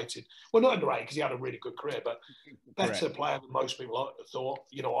underrated. Well, not underrated because he had a really good career, but better player than most people thought,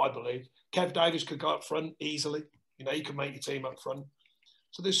 I believe. Kev Davis could go up front easily. He could make your team up front.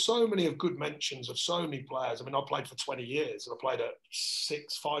 So there's so many of good mentions of so many players. I mean, I played for 20 years and I played at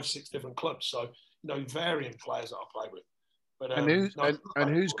 5, 6 different clubs. So, varying players that I played with. But,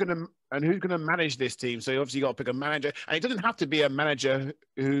 who's gonna manage this team? So you obviously got to pick a manager, and it doesn't have to be a manager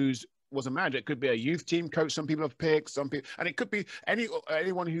was a manager. It could be a youth team coach. Some people have picked, and it could be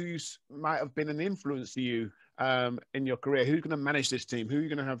anyone who might have been an influence to you in your career. Who's going to manage this team? Who are you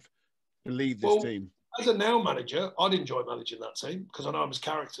going to have to lead this team? As a now manager, I'd enjoy managing that team because I know them as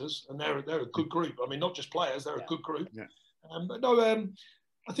characters, and they're a good group. I mean, not just players; they're a good group. Yeah.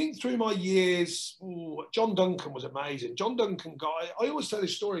 I think through my years, John Duncan was amazing. John Duncan I always tell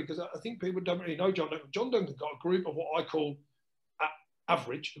this story because I think people don't really know John Duncan. John Duncan got a group of what I call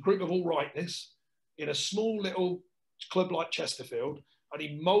average, a group of all rightness in a small little club like Chesterfield, and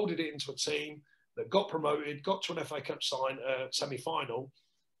he moulded it into a team that got promoted, got to an FA Cup semi-final.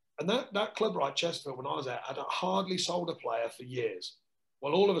 And that club like Chesterfield, when I was there, had hardly sold a player for years.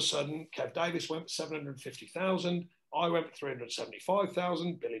 Well, all of a sudden, Kev Davis went for 750,000. I went for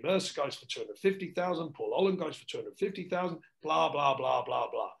 375,000. Billy Mercer goes for 250,000. Paul Holland goes for 250,000. Blah, blah, blah, blah,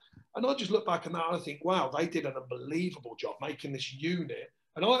 blah. And I just look back at that and I think, wow, they did an unbelievable job making this unit.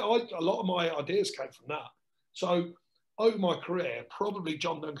 And a lot of my ideas came from that. So over my career, probably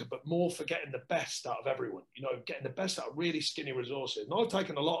John Duncan, but more for getting the best out of everyone, getting the best out of really skinny resources. And I've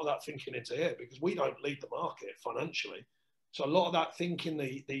taken a lot of that thinking into here because we don't lead the market financially. So a lot of that thinking,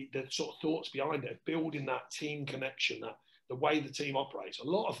 the sort of thoughts behind it, building that team connection, the way the team operates, a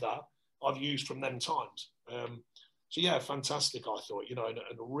lot of that I've used from them times. Fantastic, I thought, and a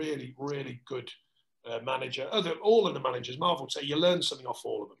really, really good manager. All of the managers, Marv would say, you learn something off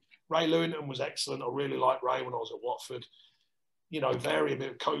all of them. Ray Lewington was excellent. I really liked Ray when I was at Watford. Very a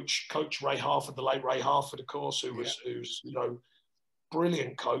bit of Coach Ray Harford, the late Ray Harford, of course, who's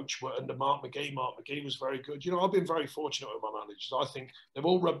brilliant coach under Mark McGee. Mark McGee was very good. I've been very fortunate with my managers. I think they've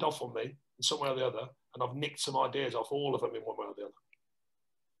all rubbed off on me in some way or the other, and I've nicked some ideas off all of them in one way or the other.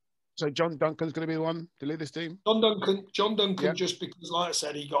 So John Duncan's going to be the one to lead this team? John Duncan, just because, like I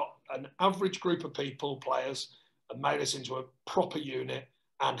said, he got an average group of people, players, and made us into a proper unit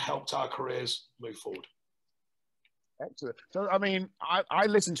and helped our careers move forward. Excellent. So, I mean, I've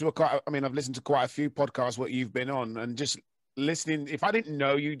listened to quite a few podcasts what you've been on, and just listening. If I didn't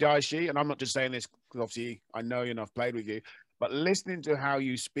know you, Dyche, and I'm not just saying this because obviously I know you and I've played with you, but listening to how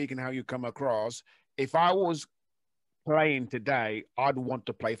you speak and how you come across, if I was playing today, I'd want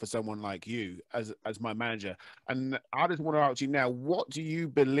to play for someone like you as my manager. And I just want to ask you now, what do you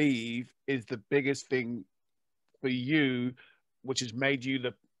believe is the biggest thing for you, which has made you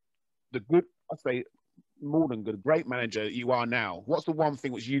the good, I say more than good, great manager you are now? What's the one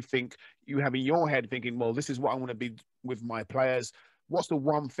thing which you think you have in your head thinking, well, this is what I want to be with my players? What's the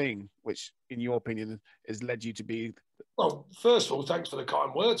one thing which, in your opinion, has led you to be? Well, first of all, thanks for the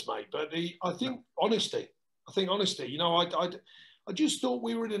kind words, mate. But I think honesty. I think honesty. You know, I just thought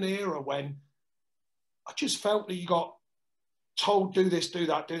we were in an era when I just felt that you got told, do this, do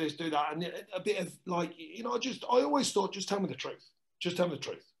that, do this, do that. And a bit of like, you know, I always thought, just tell me the truth. Just tell me the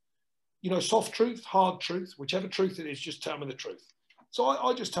truth. You know, soft truth, hard truth, whichever truth it is, just tell me the truth. So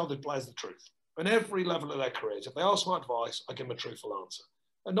I just tell the players the truth. And every level of their careers, if they ask my advice, I give them a truthful answer.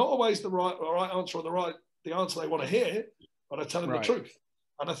 And not always the right answer or the answer they want to hear, but I tell them the truth.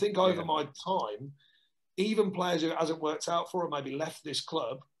 And I think over my time, even players who it hasn't worked out for or maybe left this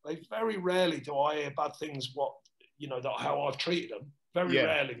club, they very rarely do I hear bad things, how I've treated them. Very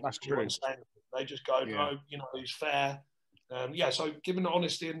rarely. That's true. They just go, no, you know, he's fair. So given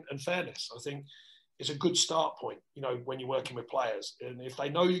honesty and fairness, I think it's a good start point, you know, when you're working with players. And if they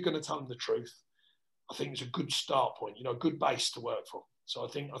know you're going to tell them the truth, I think it's a good start point, you know, a good base to work from. So I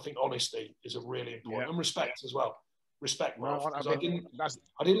think honesty is a really important, and respect as well. Respect, Marv. I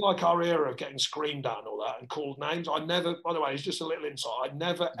didn't like our era of getting screamed at and all that and called names. I never, by the way, it's just a little insight. I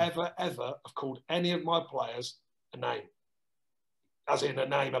never, ever, ever have called any of my players a name, as in a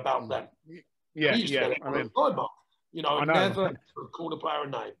name about them. Yeah, you know, I never called a player a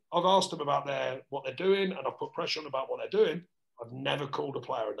name. I've asked them about what they're doing, and I've put pressure on about what they're doing. I've never called a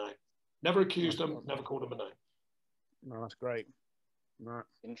player a name. Never accused them. Never called them a name. No, that's great. Right.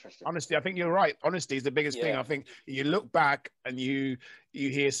 Interesting. Honesty, I think you're right. Honesty is the biggest thing. I think you look back and you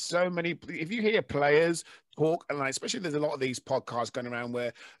hear so many. If you hear players talk, and like, especially there's a lot of these podcasts going around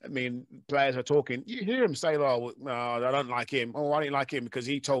where, I mean, players are talking. You hear them say, "Oh, no, I don't like him. Oh, I didn't like him because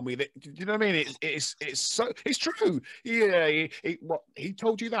he told me that." Do you know what I mean? It's true. Yeah, he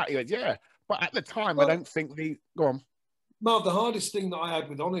told you that. He went, yeah, but at the time, I don't think go on. Marv, the hardest thing that I had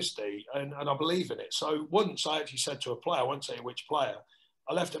with honesty, and I believe in it. So once I actually said to a player, I won't say which player,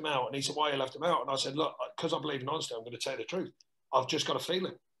 I left him out, and he said, "Why you left him out?" And I said, "Look, because I believe in honesty, I'm going to tell you the truth. I've just got a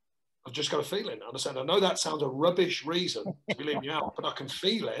feeling. I've just got a feeling." And I said, "I know that sounds a rubbish reason to be leaving you out, but I can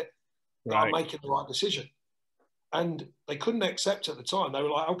feel it that I'm making the right decision." And they couldn't accept at the time. They were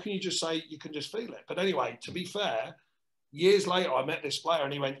like, "How can you just say you can just feel it?" But anyway, to be fair, years later, I met this player,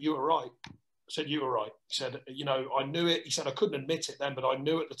 and he went, "You were right." I said, "You were right." He said, "You know, I knew it." He said, "I couldn't admit it then, but I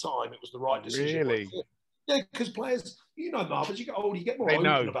knew at the time it was the right decision." Really? Yeah, because players, you know, Marv, as you get older, you get more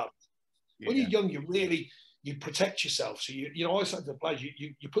open about it. When you're young, you protect yourself. So, you know, I said to the players,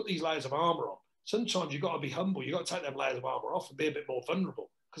 you put these layers of armour on. Sometimes you've got to be humble. You've got to take them layers of armour off and be a bit more vulnerable,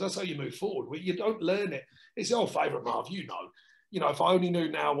 because that's how you move forward. You don't learn it. It's the old favourite, Marv, you know. You know, if I only knew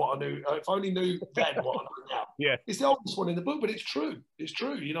now what I knew, if I only knew then what I know now. Yeah. It's the oldest one in the book, but it's true. It's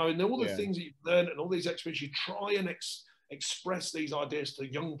true, you know, and all the things that you've learned and all these experiences, you try and express these ideas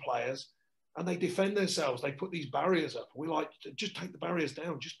to young players, and they defend themselves. They put these barriers up. We're like, just take the barriers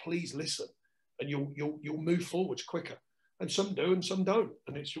down. Just please listen, and you'll move forwards quicker. And some do, and some don't.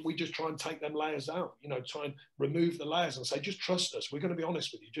 And we just try and take them layers out. You know, try and remove the layers and say, just trust us. We're going to be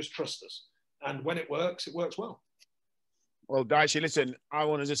honest with you. Just trust us. And when it works well. Well, Dyche, listen, I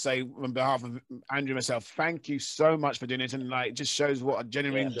want to just say on behalf of Andrew and myself, thank you so much for doing it. And like, it just shows what a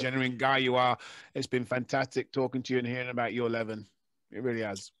genuine guy you are. It's been fantastic talking to you and hearing about your 11. It really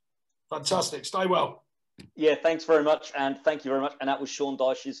has. Fantastic. Stay well. Yeah, thanks very much. And thank you very much. And that was Sean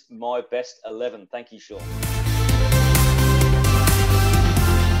Dyche's My Best 11. Thank you, Sean.